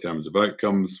deliver in terms of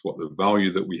outcomes, what the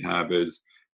value that we have is,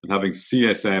 and having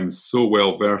CSMs so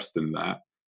well versed in that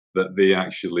they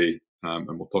actually, and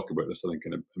we'll talk about this I think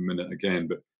in a minute again,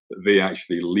 but that they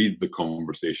actually lead the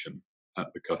conversation at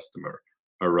the customer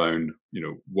around,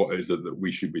 what is it that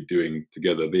we should be doing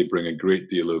together. They bring a great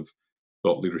deal of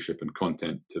thought leadership and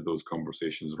content to those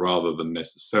conversations rather than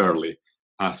necessarily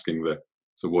asking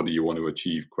so what do you want to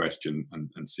achieve question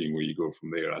and seeing where you go from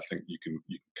there. I think you can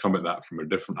come at that from a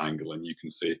different angle, and you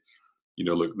can say,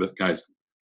 look, this guy's,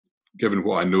 given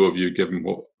what I know of you, given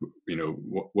what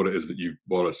what it is that you've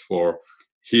bought us for,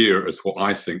 here is what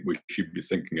I think we should be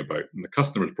thinking about. And the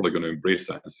customer is probably going to embrace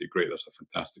that and say, great, that's a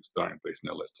fantastic starting place.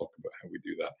 Now let's talk about how we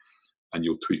do that. And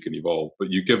you'll tweak and evolve. But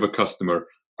you give a customer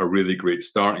a really great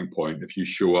starting point if you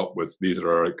show up with, these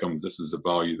are our outcomes, this is the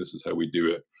value, this is how we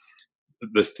do it.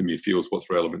 This to me feels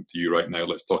what's relevant to you right now.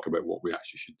 Let's talk about what we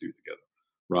actually should do together,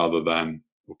 rather than,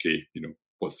 okay,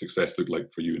 what's success look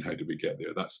like for you and how do we get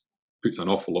there? That puts an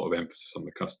awful lot of emphasis on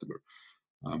the customer.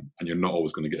 And you're not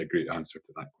always going to get a great answer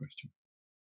to that question.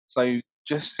 So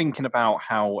just thinking about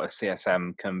how a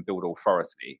CSM can build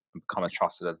authority and become a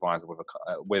trusted advisor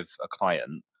with a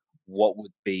client, what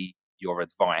would be your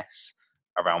advice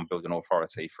around building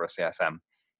authority for a CSM?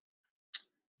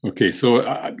 Okay, so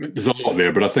there's a lot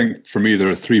there, but I think for me, there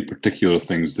are 3 particular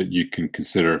things that you can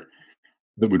consider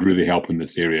that would really help in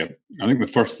this area. I think the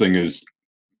first thing is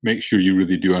make sure you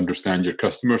really do understand your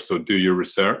customer. So do your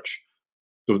research.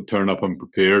 Don't turn up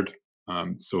unprepared.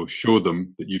 So show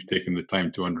them that you've taken the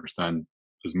time to understand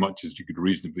as much as you could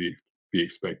reasonably be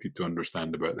expected to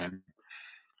understand about them.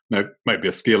 Now, it might be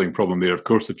a scaling problem there. Of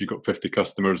course, if you've got 50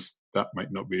 customers, that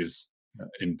might not be as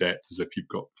in depth as if you've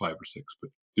got 5 or 6,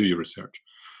 but do your research.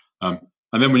 And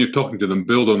then when you're talking to them,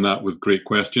 build on that with great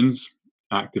questions,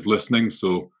 active listening.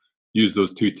 So use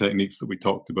those 2 techniques that we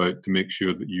talked about to make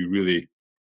sure that you really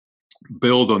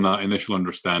build on that initial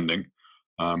understanding.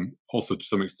 Also, to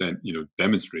some extent,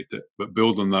 demonstrate it, but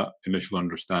build on that initial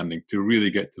understanding to really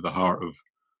get to the heart of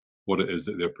what it is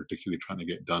that they're particularly trying to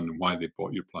get done and why they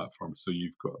bought your platform. So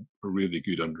you've got a really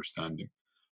good understanding.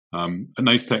 A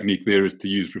nice technique there is to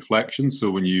use reflection. So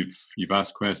when you've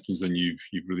asked questions and you've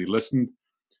really listened,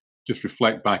 just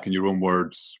reflect back in your own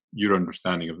words your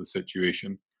understanding of the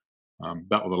situation.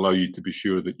 That will allow you to be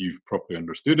sure that you've properly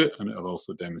understood it, and it'll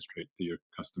also demonstrate to your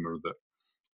customer that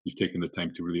you've taken the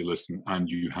time to really listen and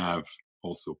you have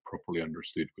also properly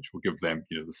understood, which will give them,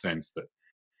 the sense that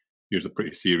here's a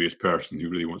pretty serious person who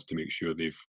really wants to make sure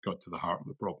they've got to the heart of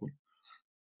the problem.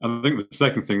 And I think the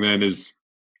second thing then is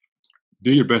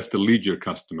do your best to lead your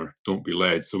customer. Don't be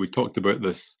led. So we talked about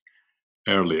this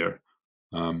earlier.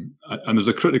 And there's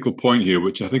a critical point here,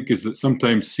 which I think is that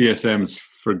sometimes CSMs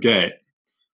forget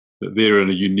that they're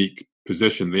in a unique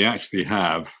position. They actually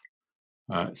have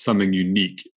something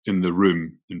unique in the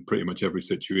room in pretty much every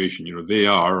situation. They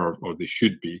are, or they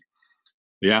should be,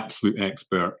 the absolute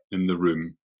expert in the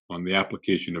room on the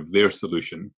application of their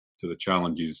solution to the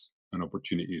challenges and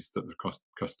opportunities that the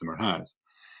customer has.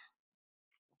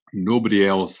 Nobody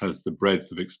else has the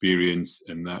breadth of experience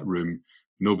in that room.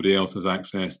 Nobody else has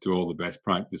access to all the best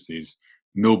practices.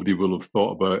 Nobody will have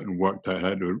thought about and worked out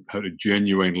how to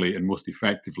genuinely and most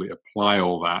effectively apply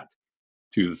all that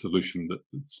to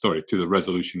the to the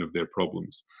resolution of their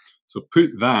problems. So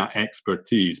put that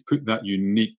expertise, put that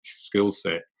unique skill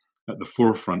set at the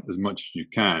forefront as much as you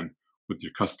can with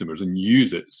your customers and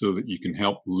use it so that you can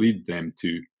help lead them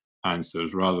to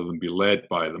answers rather than be led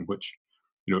by them, which,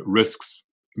 you know, it risks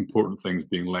important things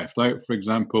being left out, for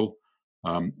example,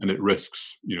 and it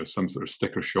risks, you know, some sort of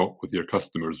sticker shock with your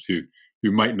customers who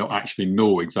might not actually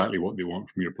know exactly what they want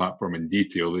from your platform in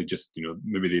detail. They just, you know,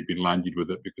 maybe they've been landed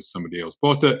with it because somebody else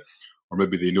bought it, or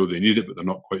maybe they know they need it, but they're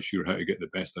not quite sure how to get the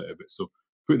best out of it. So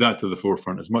put that to the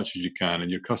forefront as much as you can,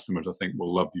 and your customers, I think,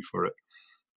 will love you for it.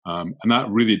 And that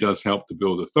really does help to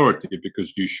build authority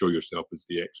because you show yourself as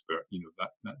the expert. You know,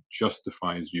 that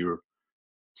justifies your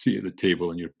seat at the table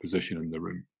and your position in the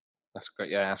room. That's great.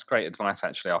 Yeah, that's great advice,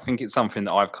 actually. I think it's something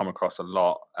that I've come across a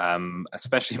lot,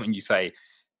 especially when you say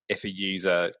if a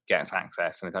user gets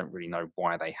access and they don't really know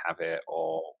why they have it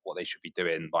or what they should be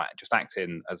doing, like just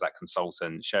acting as that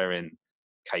consultant, sharing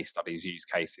case studies, use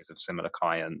cases of similar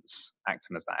clients,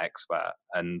 acting as that expert,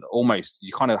 and almost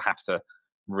you kind of have to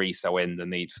resell in the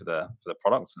need for the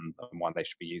products and why they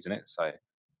should be using it. So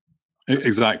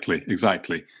exactly,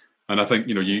 and I think,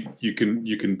 you know, you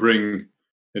can bring,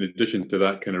 in addition to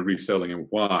that kind of reselling and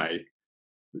why,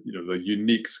 you know, the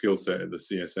unique skill set of the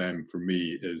CSM for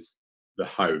me is the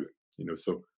how. You know,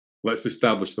 so let's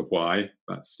establish the why.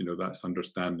 That's, you know, that's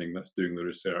understanding, that's doing the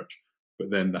research, but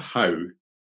then the how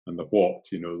and the what.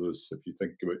 You know, those, if you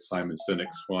think about Simon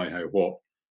Sinek's why, how, what.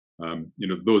 You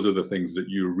know, those are the things that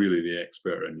you're really the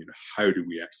expert in. You know, how do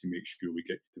we actually make sure we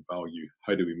get to value?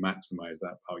 How do we maximize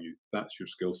that value? That's your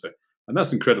skill set, and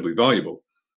that's incredibly valuable.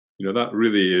 You know, that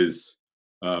really is.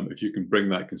 If you can bring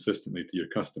that consistently to your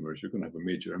customers, you're going to have a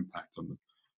major impact on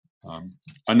them.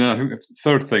 And then I think the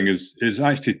third thing is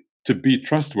actually to be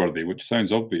trustworthy, which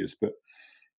sounds obvious, but,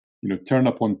 you know, turn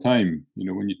up on time. You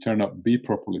know, when you turn up, be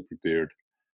properly prepared.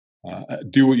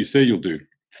 Do what you say you'll do.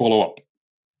 Follow up.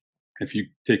 If you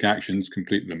take actions,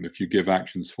 complete them. If you give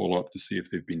actions, follow up to see if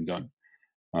they've been done.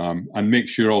 And make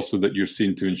sure also that you're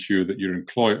seen to ensure that your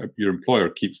employer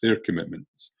keeps their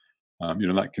commitments. You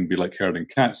know, that can be like herding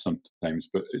cats sometimes,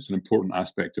 but it's an important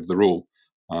aspect of the role.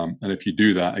 And if you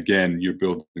do that, again, you're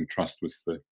building trust with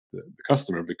the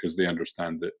customer because they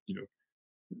understand that, you know,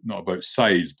 not about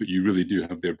size, but you really do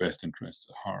have their best interests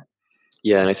at heart.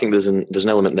 Yeah, and I think there's an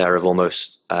element there of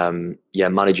almost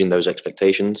managing those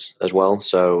expectations as well.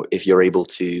 So if you're able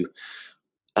to,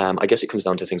 I guess it comes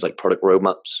down to things like product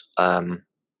roadmaps,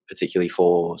 particularly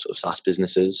for sort of SaaS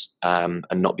businesses, and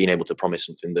not being able to promise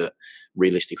something that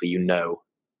realistically, you know,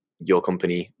 your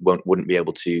company wouldn't be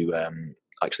able to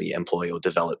actually employ or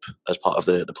develop as part of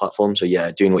the platform. So yeah,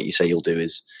 doing what you say you'll do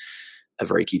is a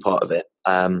very key part of it.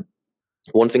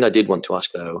 One thing I did want to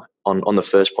ask though, on the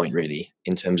first point really,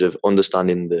 in terms of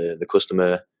understanding the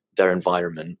customer, their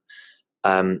environment,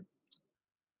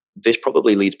 this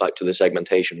probably leads back to the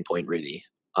segmentation point really.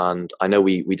 And I know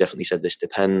we definitely said this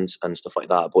depends and stuff like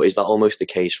that, but is that almost the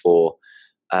case for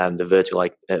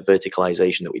the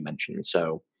verticalization that we mentioned?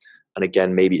 So, and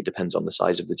again, maybe it depends on the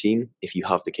size of the team, if you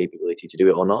have the capability to do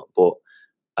it or not, but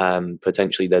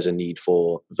potentially there's a need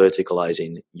for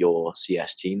verticalizing your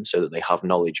CS team so that they have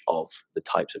knowledge of the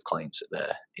types of clients that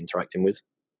they're interacting with.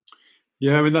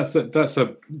 Yeah, I mean, that's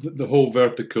the whole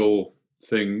vertical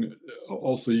thing.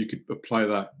 Also, you could apply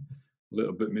that a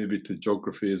little bit maybe to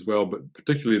geography as well, but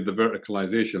particularly the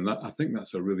verticalization. That, I think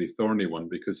that's a really thorny one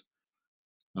because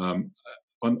on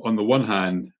the one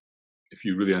hand, if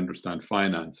you really understand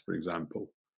finance, for example,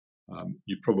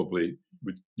 you probably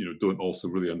would, you know, don't also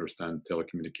really understand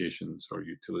telecommunications or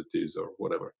utilities or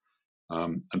whatever.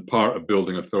 And part of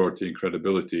building authority and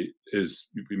credibility is,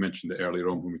 we mentioned it earlier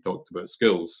on when we talked about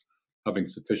skills, having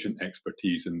sufficient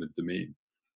expertise in the domain,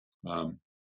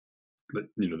 that,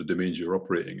 you know, the domains you're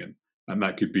operating in. And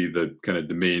that could be the kind of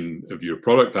domain of your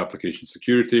product, application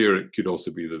security, or it could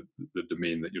also be the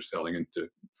domain that you're selling into.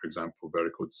 For example,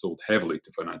 Veracode sold heavily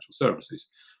to financial services.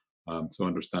 So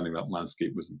understanding that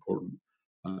landscape was important.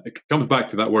 It comes back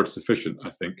to that word sufficient,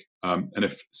 I think. And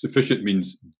if sufficient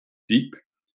means deep,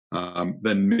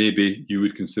 then maybe you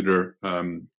would consider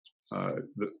a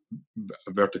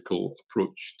vertical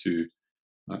approach to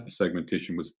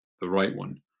segmentation was the right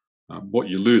one. What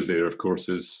you lose there, of course,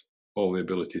 is all the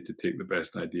ability to take the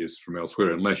best ideas from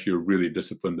elsewhere, unless you're really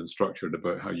disciplined and structured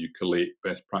about how you collate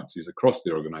best practices across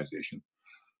the organization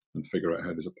and figure out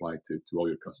how this apply to all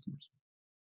your customers.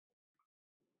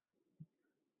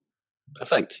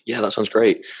 Perfect. Yeah, that sounds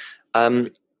great.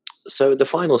 So the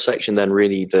final section then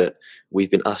really that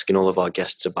we've been asking all of our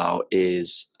guests about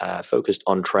is focused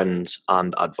on trends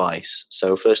and advice.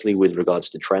 So firstly, with regards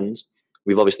to trends,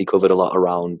 we've obviously covered a lot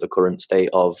around the current state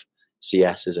of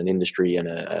CS as an industry and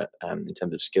in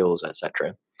terms of skills,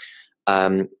 etc.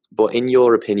 But in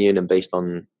your opinion and based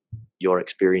on your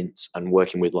experience and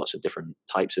working with lots of different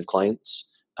types of clients,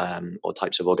 or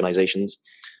types of organizations.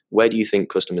 Where do you think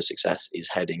customer success is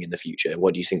heading in the future?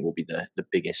 What do you think will be the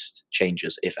biggest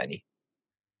changes, if any?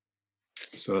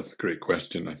 So that's a great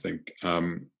question, I think.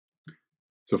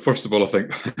 So first of all, I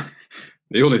think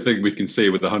the only thing we can say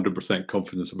with 100%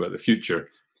 confidence about the future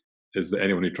is that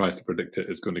anyone who tries to predict it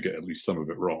is going to get at least some of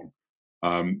it wrong.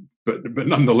 But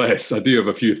nonetheless, I do have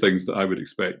a few things that I would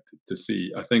expect to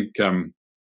see. I think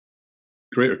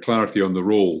greater clarity on the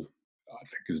role, I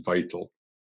think, is vital.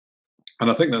 And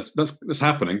I think that's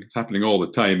happening. It's happening all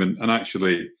the time. And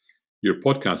actually, your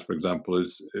podcast, for example,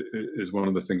 is one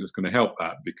of the things that's going to help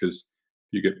that, because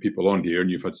you get people on here, and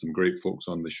you've had some great folks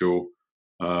on the show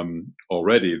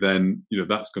already, then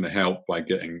that's going to help by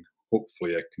getting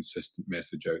hopefully a consistent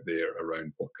message out there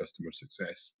around what customer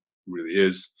success really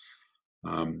is.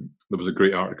 There was a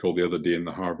great article the other day in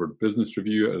the Harvard Business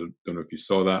Review. I don't know if you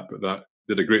saw that, but that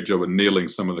did a great job of nailing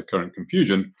some of the current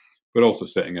confusion, but also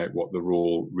setting out what the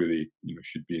role really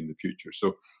should be in the future.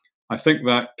 So I think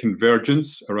that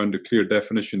convergence around a clear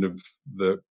definition of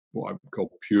what I would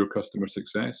call pure customer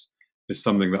success is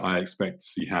something that I expect to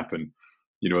see happen.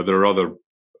 There are other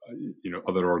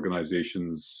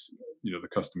organizations, the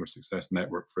Customer Success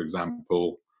Network, for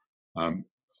example, a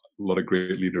lot of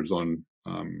great leaders on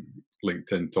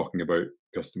LinkedIn talking about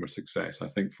customer success. I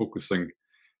think focusing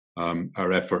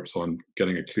our efforts on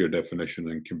getting a clear definition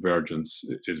and convergence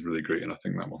is really great, and I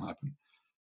think that will happen.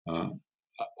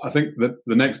 I think that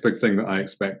the next big thing that I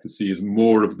expect to see is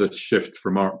more of this shift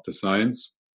from art to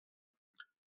science.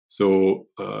 So,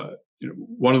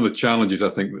 one of the challenges I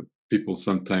think that people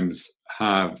sometimes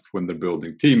have when they're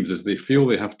building teams is they feel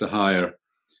they have to hire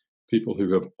people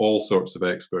who have all sorts of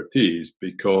expertise,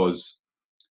 because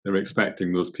they're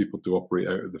expecting those people to operate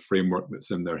out of the framework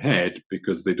that's in their head,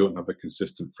 because they don't have a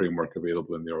consistent framework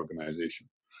available in the organization.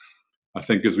 I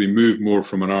think as we move more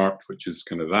from an art, which is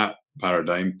kind of that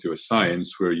paradigm, to a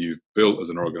science where you've built as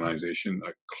an organization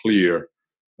a clear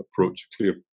approach,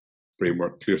 clear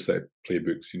framework, clear set of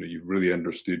playbooks, you've really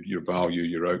understood your value,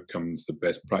 your outcomes, the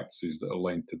best practices that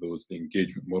align to those, the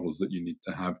engagement models that you need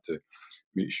to have to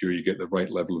make sure you get the right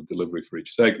level of delivery for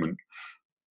each segment,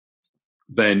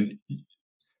 then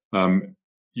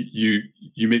you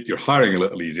make your hiring a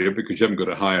little easier, because you haven't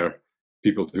got to hire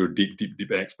people who are deep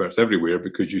experts everywhere,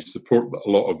 because you support a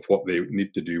lot of what they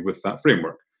need to do with that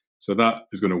framework. So that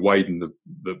is going to widen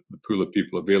the pool of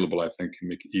people available, I think, and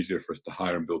make it easier for us to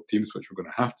hire and build teams, which we're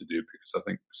going to have to do, because I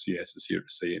think CS is here to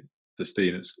stay,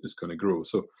 and it's going to grow.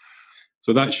 So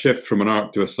that shift from an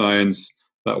art to a science,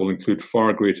 that will include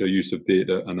far greater use of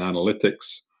data and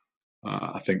analytics.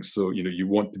 I think so. You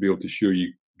want to be able to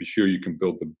be sure you can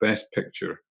build the best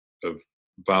picture of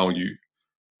value,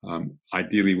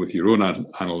 ideally with your own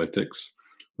analytics,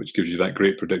 which gives you that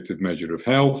great predictive measure of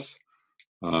health.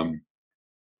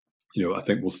 I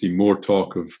think we'll see more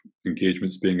talk of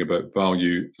engagements being about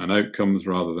value and outcomes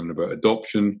rather than about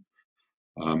adoption.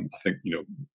 I think,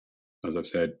 as I've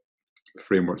said, the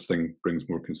frameworks thing brings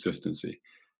more consistency.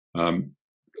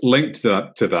 Linked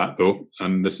to that though,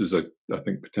 and this is I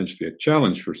think potentially a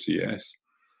challenge for CS,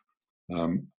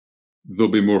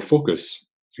 there'll be more focus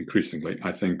increasingly,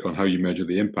 I think, on how you measure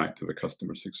the impact of a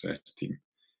customer success team.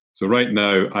 So right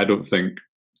now, I don't think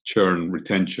churn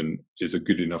retention is a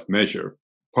good enough measure,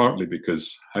 partly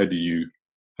because how do you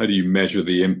measure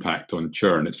the impact on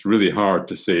churn? It's really hard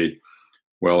to say,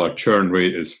 well, our churn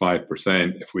rate is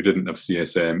 5%. If we didn't have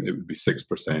CSM, it would be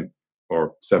 6%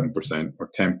 or 7% or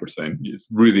 10%. It's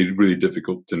really, really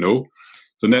difficult to know.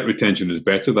 So net retention is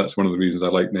better. That's one of the reasons I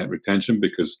like net retention,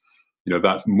 because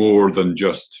that's more than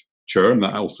just churn.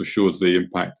 That also shows the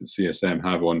impact that CSM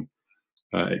have on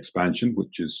expansion,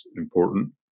 which is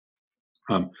important.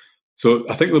 So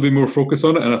I think there'll be more focus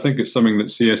on it, and I think it's something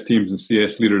that CS teams and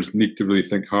CS leaders need to really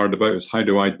think hard about, is how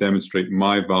do I demonstrate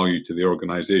my value to the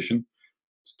organization?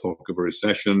 Let's talk of a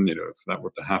recession, if that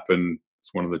were to happen,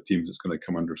 it's one of the teams that's going to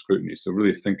come under scrutiny. So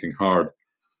really thinking hard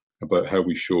about how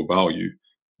we show value.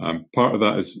 Part of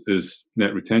that is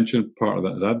net retention, part of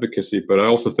that is advocacy, but I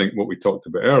also think what we talked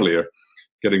about earlier,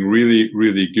 getting really,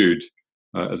 really good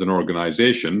as an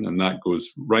organization, and that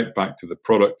goes right back to the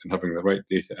product and having the right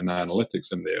data and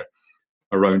analytics in there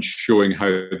around showing how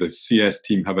the CS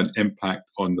team have an impact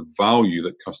on the value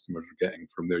that customers are getting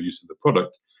from their use of the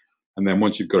product. And then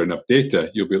once you've got enough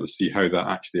data, you'll be able to see how that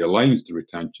actually aligns to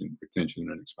retention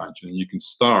and expansion. And you can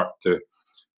start to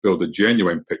build a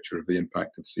genuine picture of the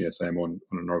impact of CSM on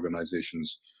an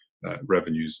organization's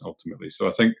revenues ultimately. So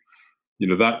I think,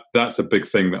 that's a big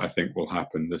thing that I think will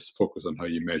happen, this focus on how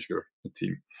you measure the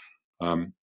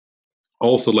team.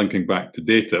 Also linking back to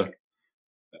data,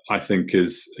 I think,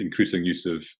 is increasing use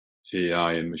of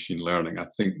AI and machine learning, I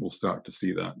think we'll start to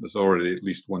see that. There's already at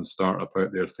least one startup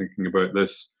out there thinking about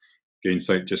this.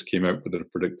 Gainsight just came out with their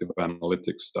predictive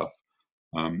analytics stuff.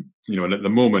 And at the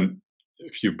moment,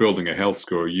 if you're building a health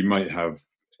score, you might have,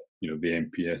 the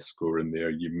NPS score in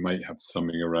there. You might have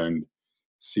something around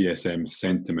CSM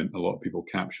sentiment. A lot of people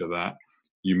capture that.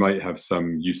 You might have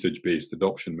some usage-based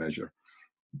adoption measure.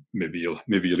 Maybe you'll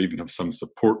even have some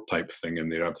support type thing in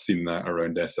there. I've seen that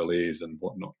around SLAs and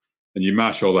whatnot. And you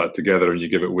mash all that together and you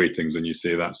give it weightings and you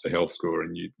say that's the health score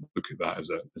and you look at that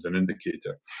as an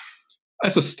indicator.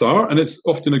 That's a start, and it's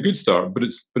often a good start, but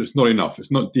it's not enough.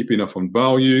 It's not deep enough on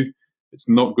value. It's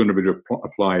not going to be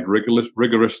applied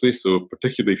rigorously. So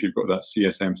particularly if you've got that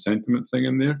CSM sentiment thing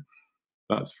in there,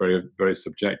 that's very, very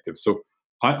subjective. So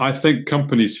I think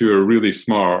companies who are really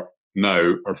smart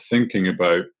now are thinking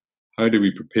about how do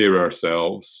we prepare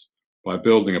ourselves by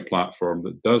building a platform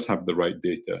that does have the right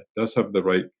data, does have the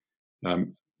right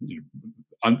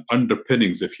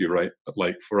underpinnings, if you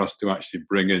like, for us to actually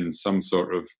bring in some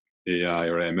sort of AI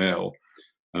or ML,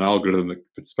 an algorithm,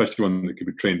 especially one that can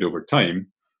be trained over time,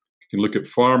 can look at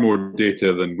far more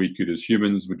data than we could as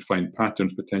humans, would find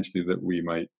patterns potentially that we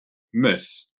might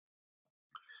miss.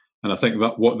 And I think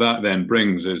that what that then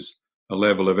brings is a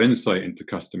level of insight into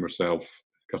customer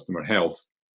health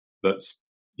that's,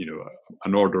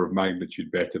 an order of magnitude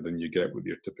better than you get with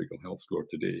your typical health score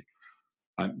today.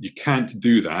 And you can't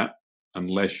do that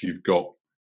unless you've got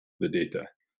the data.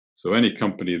 So any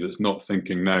company that's not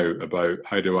thinking now about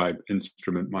how do I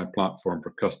instrument my platform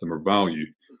for customer value,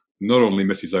 not only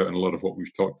misses out on a lot of what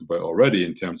we've talked about already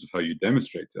in terms of how you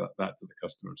demonstrate that to the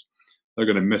customers, they're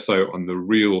going to miss out on the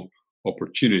real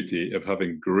opportunity of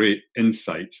having great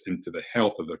insights into the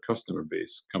health of their customer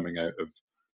base coming out of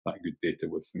that good data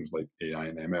with things like AI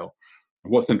and ML.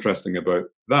 And what's interesting about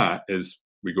that is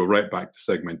we go right back to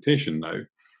segmentation now,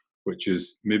 which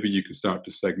is maybe you can start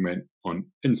to segment on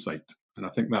insight. And I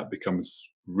think that becomes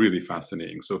really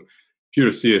fascinating. So if you're a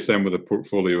CSM with a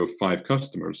portfolio of 5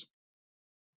 customers,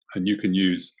 and you can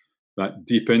use that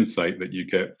deep insight that you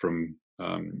get from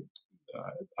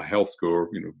a health score,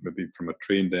 maybe from a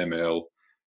trained ML,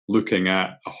 looking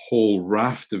at a whole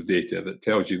raft of data that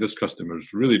tells you this customer is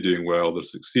really doing well, they're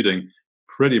succeeding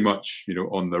pretty much,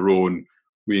 on their own.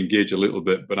 We engage a little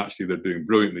bit, but actually they're doing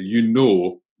brilliantly.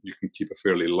 You can keep a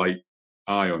fairly light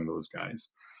eye on those guys.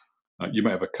 You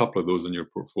might have a couple of those in your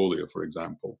portfolio, for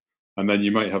example. And then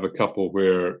you might have a couple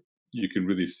where you can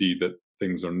really see that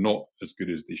things are not as good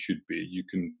as they should be. You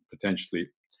can potentially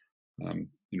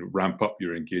ramp up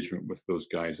your engagement with those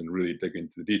guys and really dig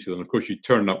into the detail. And of course, you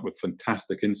turn up with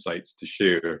fantastic insights to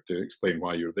share to explain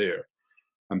why you're there.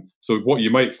 And so what you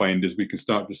might find is we can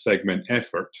start to segment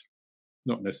effort,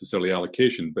 not necessarily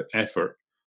allocation, but effort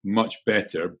much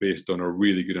better based on a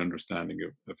really good understanding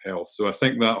of health. So I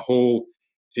think that whole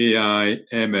AI,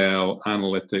 ML,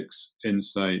 analytics,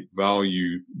 insight,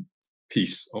 value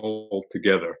piece all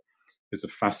together is a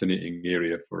fascinating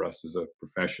area for us as a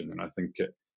profession. And I think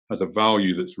it has a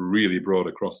value that's really broad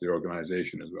across the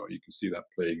organization as well. You can see that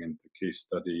playing into case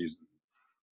studies,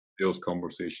 sales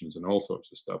conversations, and all sorts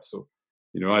of stuff. So,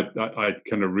 I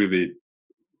kind of really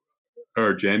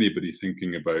urge anybody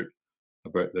thinking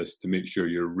about this to make sure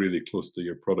you're really close to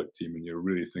your product team and you're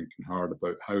really thinking hard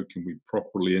about how can we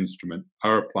properly instrument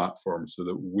our platform so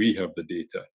that we have the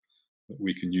data that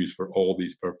we can use for all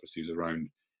these purposes around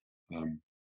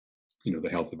the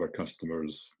health of our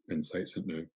customers, insights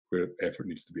into where effort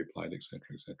needs to be applied, etc.,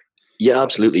 etc. Yeah,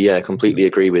 absolutely. Yeah, I completely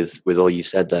agree with all you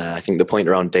said there. I think the point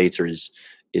around data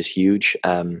is huge.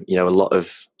 A lot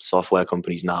of software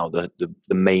companies now, the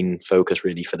main focus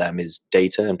really for them is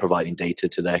data and providing data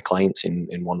to their clients in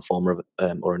one form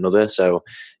or another. So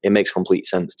it makes complete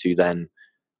sense to then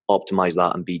optimize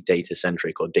that and be data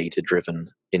centric or data driven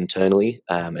internally,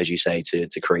 as you say,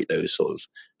 to create those sort of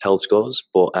health scores.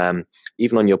 But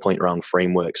even on your point around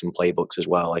frameworks and playbooks as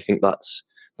well, I think that's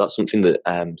something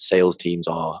that sales teams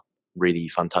are really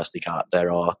fantastic at.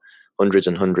 There are hundreds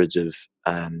and hundreds of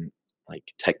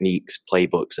techniques,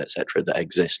 playbooks, etc., that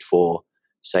exist for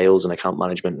sales and account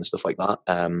management and stuff like that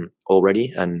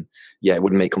already. And yeah, it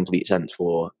would make complete sense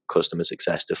for customer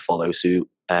success to follow suit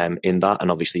in that, and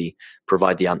obviously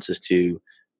provide the answers to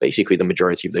basically the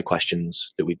majority of the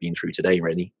questions that we've been through today,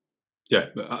 really. Yeah,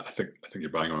 I think you're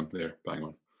bang on there, bang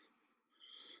on.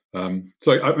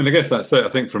 So I guess that's it. I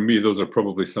think for me, those are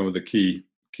probably some of the key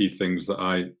things that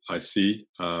I see.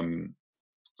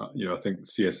 I think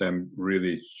CSM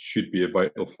really should be a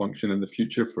vital function in the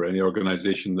future for any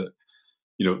organization that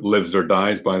lives or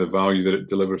dies by the value that it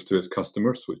delivers to its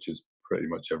customers, which is pretty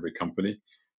much every company.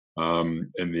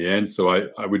 in the end. So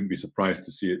I wouldn't be surprised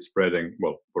to see it spreading.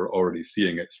 Well, we're already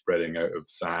seeing it spreading out of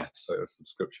SaaS, out of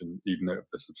subscription, even out of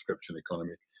the subscription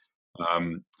economy.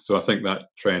 So I think that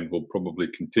trend will probably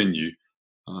continue.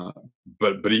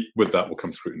 But with that will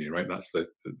come scrutiny, right? That's the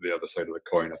other side of the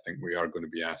coin. I think we are going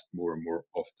to be asked more and more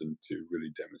often to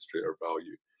really demonstrate our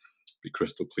value, be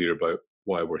crystal clear about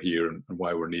why we're here and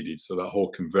why we're needed. So that whole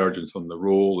convergence on the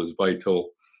role is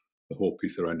vital. The whole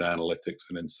piece around analytics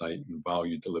and insight and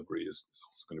value delivery is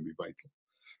also going to be vital.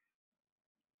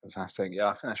 Fantastic. Yeah,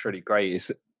 I think that's really great.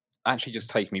 It's actually just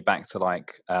taking me back to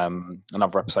like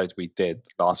another episode we did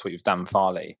last week with Dan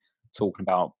Farley, talking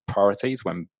about priorities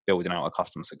when building out a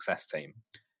customer success team.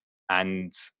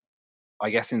 And I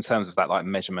guess in terms of that like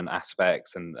measurement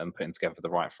aspect and putting together the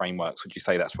right frameworks, would you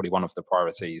say that's probably one of the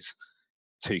priorities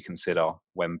to consider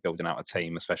when building out a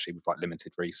team, especially with like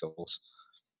limited resource?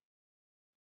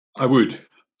 I would.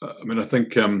 I mean, I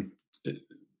think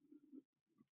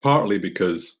partly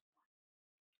because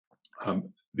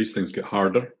these things get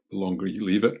harder the longer you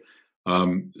leave it.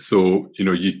 So,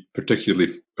 you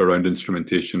particularly around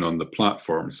instrumentation on the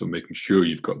platform, so making sure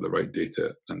you've got the right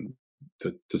data and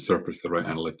to surface the right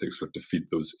analytics or to feed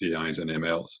those AIs and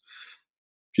MLs.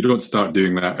 If you don't start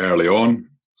doing that early on,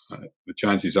 the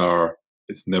chances are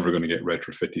it's never going to get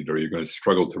retrofitted, or you're going to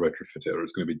struggle to retrofit it, or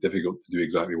it's going to be difficult to do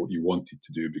exactly what you wanted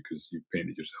to do because you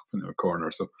painted yourself into a corner.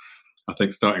 So I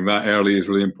think starting that early is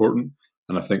really important.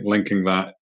 And I think linking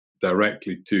that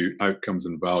directly to outcomes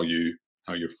and value,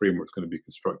 how your framework's going to be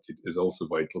constructed, is also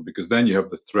vital, because then you have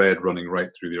the thread running right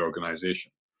through the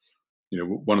organization.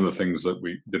 One of the things that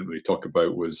we didn't really talk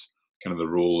about was kind of the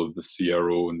role of the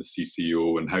CRO and the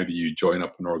CCO, and how do you join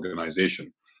up an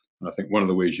organization. And I think one of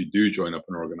the ways you do join up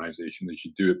an organization is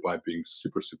you do it by being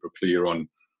super, super clear on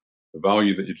the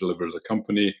value that you deliver as a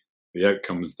company, the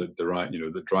outcomes that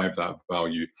that drive that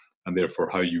value, and therefore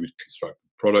how you would construct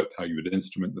the product, how you would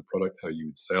instrument the product, how you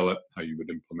would sell it, how you would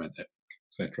implement it,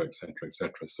 et cetera, et cetera, et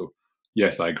cetera. So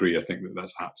yes, I agree. I think that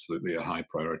that's absolutely a high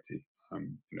priority.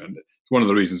 And it's one of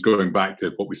the reasons, going back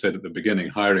to what we said at the beginning,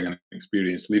 hiring an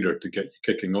experienced leader to get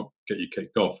you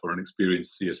kicked off, or an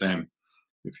experienced CSM,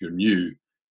 if you're new,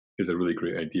 is a really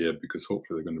great idea, because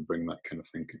hopefully they're going to bring that kind of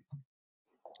thinking.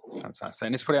 Fantastic.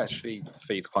 And this probably actually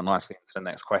feeds quite nicely into the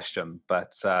next question,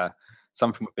 but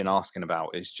something we've been asking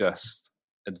about is just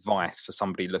advice for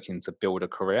somebody looking to build a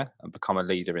career and become a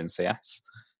leader in CS.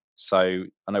 So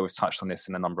I know we've touched on this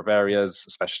in a number of areas,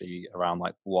 especially around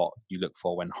like what you look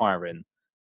for when hiring,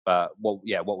 but what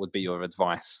would be your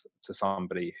advice to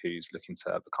somebody who's looking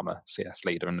to become a CS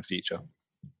leader in the future?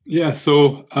 Yeah,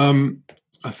 so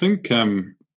I think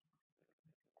I'm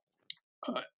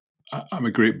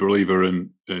a great believer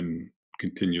in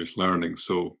continuous learning.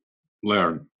 So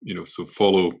learn, so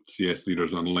follow CS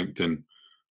leaders on LinkedIn,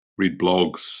 read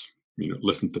blogs,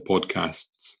 listen to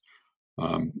podcasts,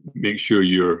 make sure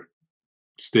you're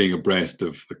staying abreast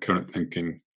of the current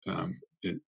thinking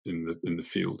in the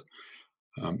field.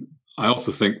 I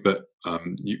also think that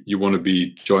you want to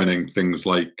be joining things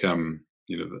like I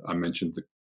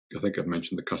think I've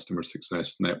mentioned the Customer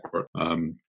Success Network,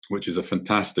 which is a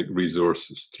fantastic resource.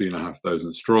 It's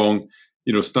 3,500 strong.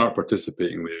 Start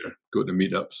participating there. Go to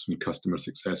meetups and customer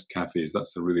success cafes.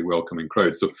 That's a really welcoming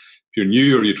crowd. So if you're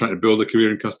new or you're trying to build a career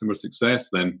in customer success,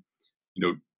 then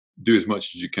do as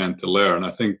much as you can to learn.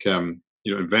 I think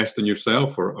invest in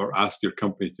yourself, or ask your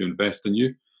company to invest in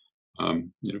you.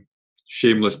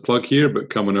 Shameless plug here, but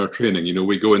come on our training.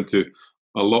 We go into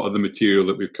a lot of the material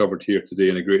that we've covered here today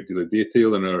in a great deal of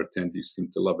detail, and our attendees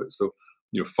seem to love it. So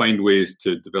find ways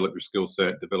to develop your skill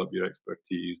set, develop your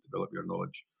expertise, develop your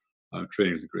knowledge.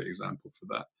 Training is a great example for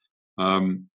that. I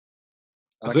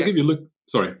think if you look,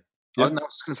 sorry. Yeah. I was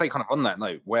just going to say, kind of on that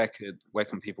note, where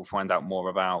can people find out more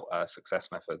about Success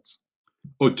Methods?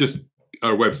 Oh, just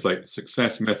our website,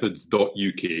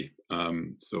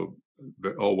 successmethods.uk. So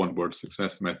all one word,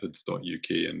 successmethods.uk,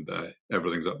 and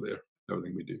everything's up there,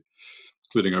 everything we do,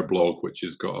 including our blog, which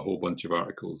has got a whole bunch of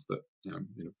articles that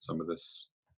some of this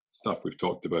stuff we've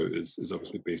talked about is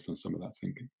obviously based on some of that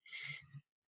thinking.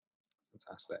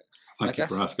 Fantastic. Thank you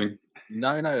for asking.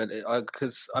 No,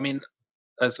 because I mean,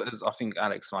 as I think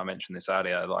Alex and I mentioned this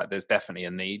earlier, like there's definitely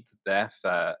a need there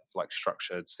for like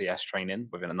structured CS training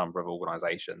within a number of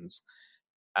organizations.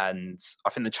 And I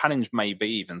think the challenge may be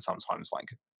even sometimes, like,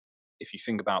 if you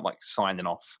think about like signing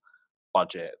off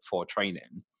budget for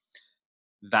training,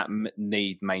 that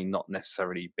need may not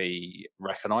necessarily be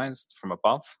recognized from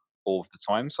above all of the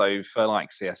time. So for like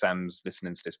CSMs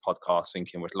listening to this podcast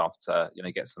thinking would love to,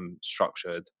 get some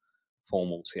structured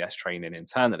formal CS training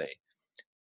internally,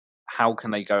 how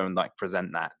can they go and like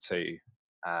present that to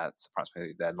to perhaps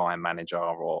maybe their line manager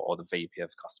or the VP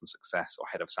of customer success or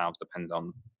head of sales, depending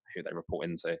on who they report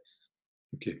into?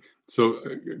 Okay, so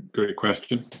great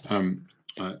question.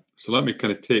 So let me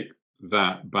kind of take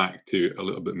that back to a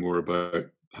little bit more about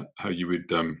how you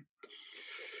would,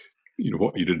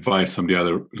 what you'd advise somebody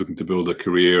either looking to build a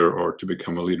career or to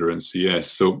become a leader in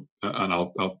CS. So, and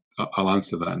I'll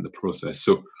answer that in the process.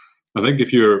 So, I think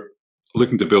if you're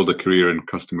looking to build a career in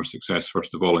customer success,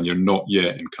 first of all, and you're not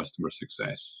yet in customer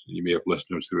success, you may have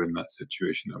listeners who are in that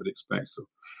situation, I would expect so.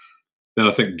 Then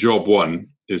I think job one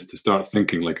is to start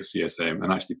thinking like a CSM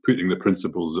and actually putting the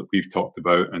principles that we've talked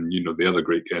about and, the other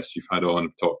great guests you've had on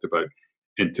have talked about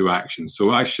into action.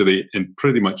 So actually, in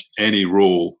pretty much any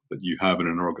role that you have in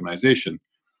an organization,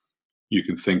 you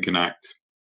can think and act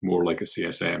more like a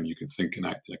CSM. You can think and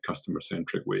act in a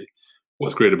customer-centric way.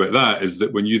 What's great about that is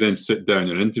that when you then sit down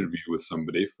in an interview with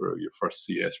somebody for your first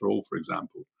CS role, for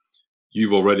example,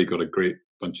 you've already got a great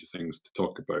bunch of things to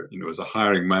talk about. As a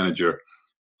hiring manager,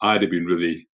 I'd have been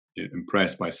really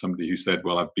impressed by somebody who said,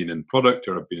 well, I've been in product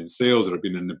or I've been in sales or I've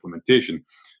been in implementation,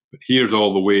 but here's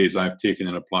all the ways I've taken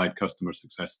and applied customer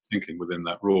success thinking within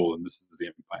that role, and this is the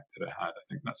impact that it had. I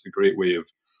think that's a great way of,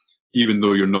 even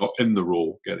though you're not in the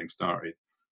role, getting started.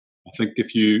 I think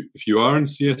if you are in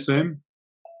CSM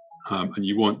and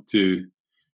you want to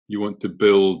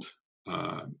build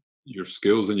your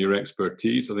skills and your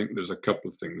expertise, I think there's a couple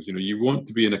of things. You want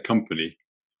to be in a company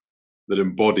that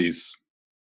embodies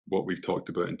what we've talked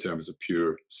about in terms of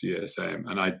pure CSM.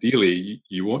 And ideally,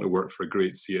 you want to work for a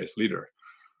great CS leader.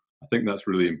 I think that's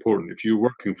really important. If you're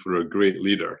working for a great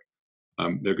leader,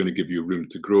 they're going to give you room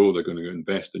to grow. They're going to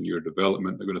invest in your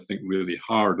development. They're going to think really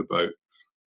hard about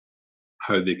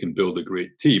how they can build a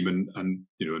great team. And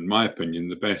in my opinion,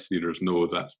 the best leaders know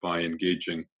that's by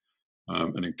engaging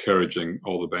and encouraging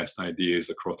all the best ideas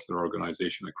across their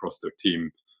organization, across their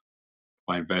team,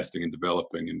 by investing and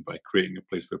developing and by creating a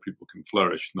place where people can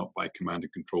flourish, not by command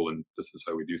and control. And this is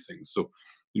how we do things. So,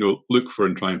 look for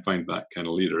and try and find that kind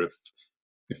of leader.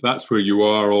 If that's where you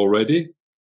are already,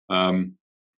 then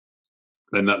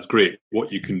that's great.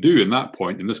 What you can do in that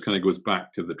point, and this kind of goes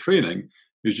back to the training,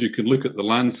 is you can look at the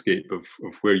landscape of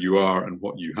where you are and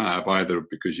what you have, either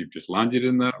because you've just landed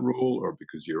in that role or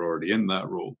because you're already in that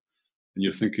role. And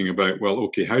you're thinking about, well,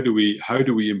 okay, how do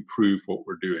we improve what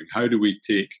we're doing? How do we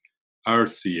take our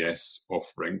CS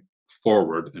offering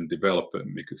forward and develop it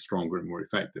and make it stronger and more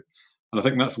effective? And I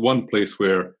think that's one place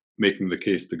where making the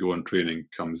case to go on training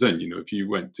comes in. If you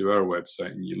went to our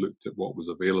website and you looked at what was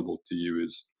available to you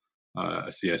as a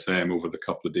CSM over the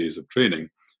couple of days of training,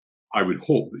 I would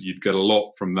hope that you'd get a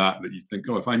lot from that you think,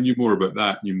 oh, if I knew more about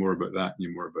that, knew more about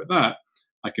that,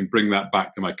 I can bring that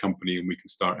back to my company and we can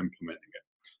start implementing it.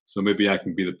 So maybe I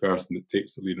can be the person that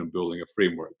takes the lead on building a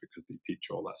framework because they teach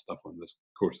all that stuff on this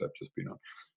course I've just been on.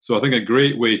 So I think a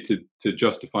great way to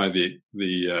justify the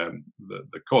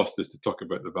cost is to talk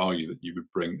about the value that you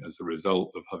would bring as a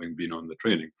result of having been on the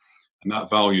training. And that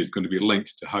value is going to be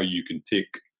linked to how you can take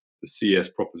the CS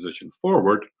proposition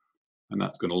forward. And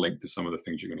that's going to link to some of the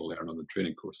things you're going to learn on the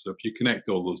training course. So if you connect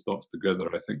all those dots together,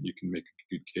 I think you can make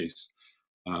a good case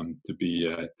to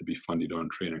be funded on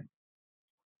training.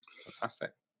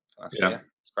 Fantastic.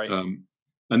 It's great.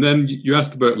 And then you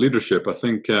asked about leadership. I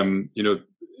think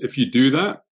if you do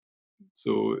that,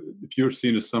 so if you're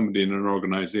seen as somebody in an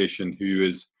organization who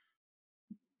is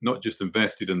not just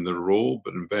invested in the role,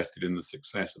 but invested in the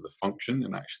success of the function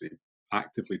and actually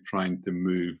actively trying to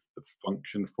move the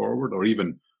function forward, or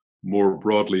even more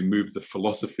broadly, move the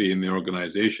philosophy in the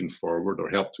organization forward, or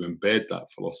help to embed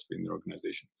that philosophy in the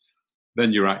organization,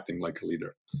 then you're acting like a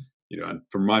leader. And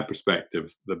from my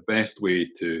perspective, the best way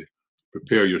to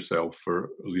prepare yourself for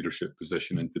a leadership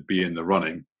position and to be in the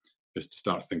running is to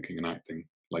start thinking and acting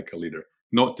like a leader.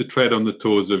 Not to tread on the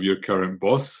toes of your current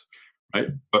boss, right?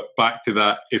 But back to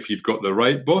that, if you've got the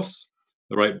right boss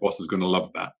is going to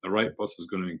love that. The right boss is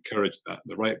going to encourage that.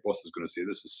 The right boss is going to say,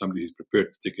 this is somebody who's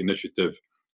prepared to take initiative.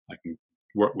 I can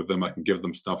work with them. I can give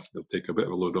them stuff. They'll take a bit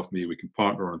of a load off me. We can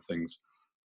partner on things.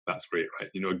 That's great, right?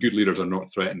 Good leaders are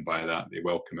not threatened by that. They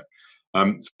welcome it.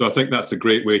 So I think that's a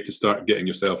great way to start getting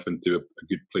yourself into a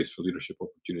good place for leadership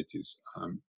opportunities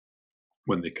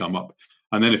when they come up.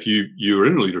 And then if you're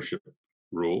in a leadership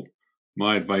role,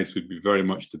 my advice would be very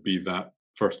much to be that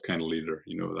first kind of leader,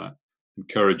 that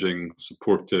encouraging,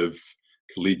 supportive,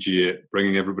 collegiate,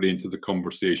 bringing everybody into the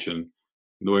conversation,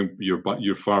 knowing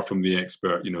you're far from the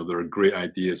expert. There are great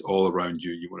ideas all around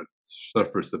you. You want to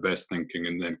surface the best thinking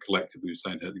and then collectively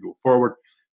decide how to go forward.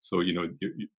 So,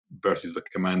 versus the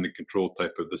command and control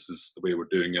type of, this is the way we're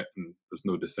doing it and there's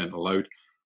no dissent allowed.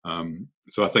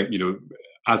 So I think,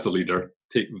 as a leader,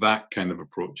 take that kind of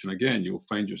approach, and again, you'll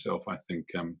find yourself, I think,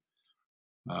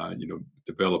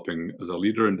 developing as a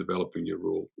leader and developing your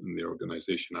role in the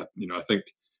organization. I think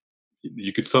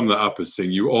you could sum that up as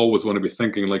saying you always want to be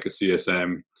thinking like a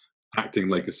CSM, acting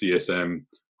like a CSM,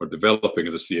 or developing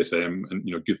as a CSM,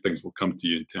 and good things will come to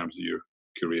you in terms of your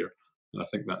career. And I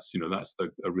think that's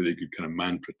a really good kind of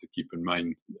mantra to keep in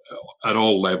mind at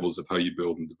all levels of how you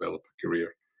build and develop a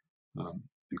career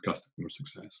in customer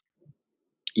success.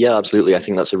 Yeah, absolutely. I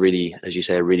think that's a really, as you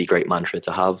say, a really great mantra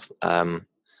to have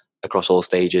across all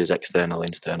stages, external,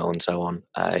 internal, and so on.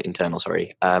 Internal,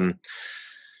 sorry.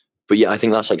 But yeah, I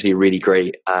think that's actually a really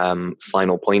great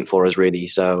final point for us, really.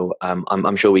 So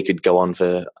I'm sure we could go on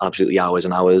for absolutely hours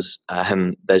and hours.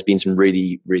 There's been some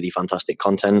really, really fantastic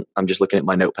content. I'm just looking at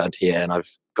my notepad here, and I've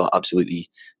got absolutely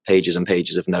pages and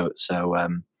pages of notes. So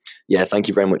yeah, thank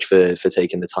you very much for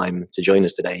taking the time to join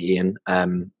us today, Ian.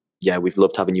 Yeah, we've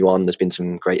loved having you on. There's been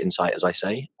some great insight, as I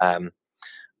say.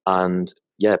 And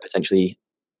yeah, potentially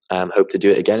hope to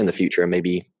do it again in the future and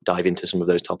maybe dive into some of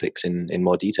those topics in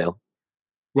more detail.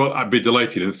 Well, I'd be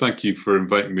delighted, and thank you for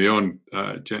inviting me on,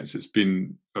 gents. It's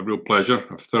been a real pleasure.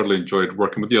 I've thoroughly enjoyed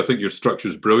working with you. I think your structure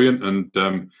is brilliant, and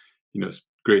it's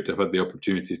great to have had the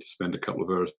opportunity to spend a couple of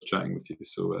hours chatting with you.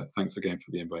 So thanks again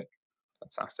for the invite.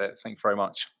 Fantastic. Thank you very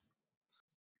much.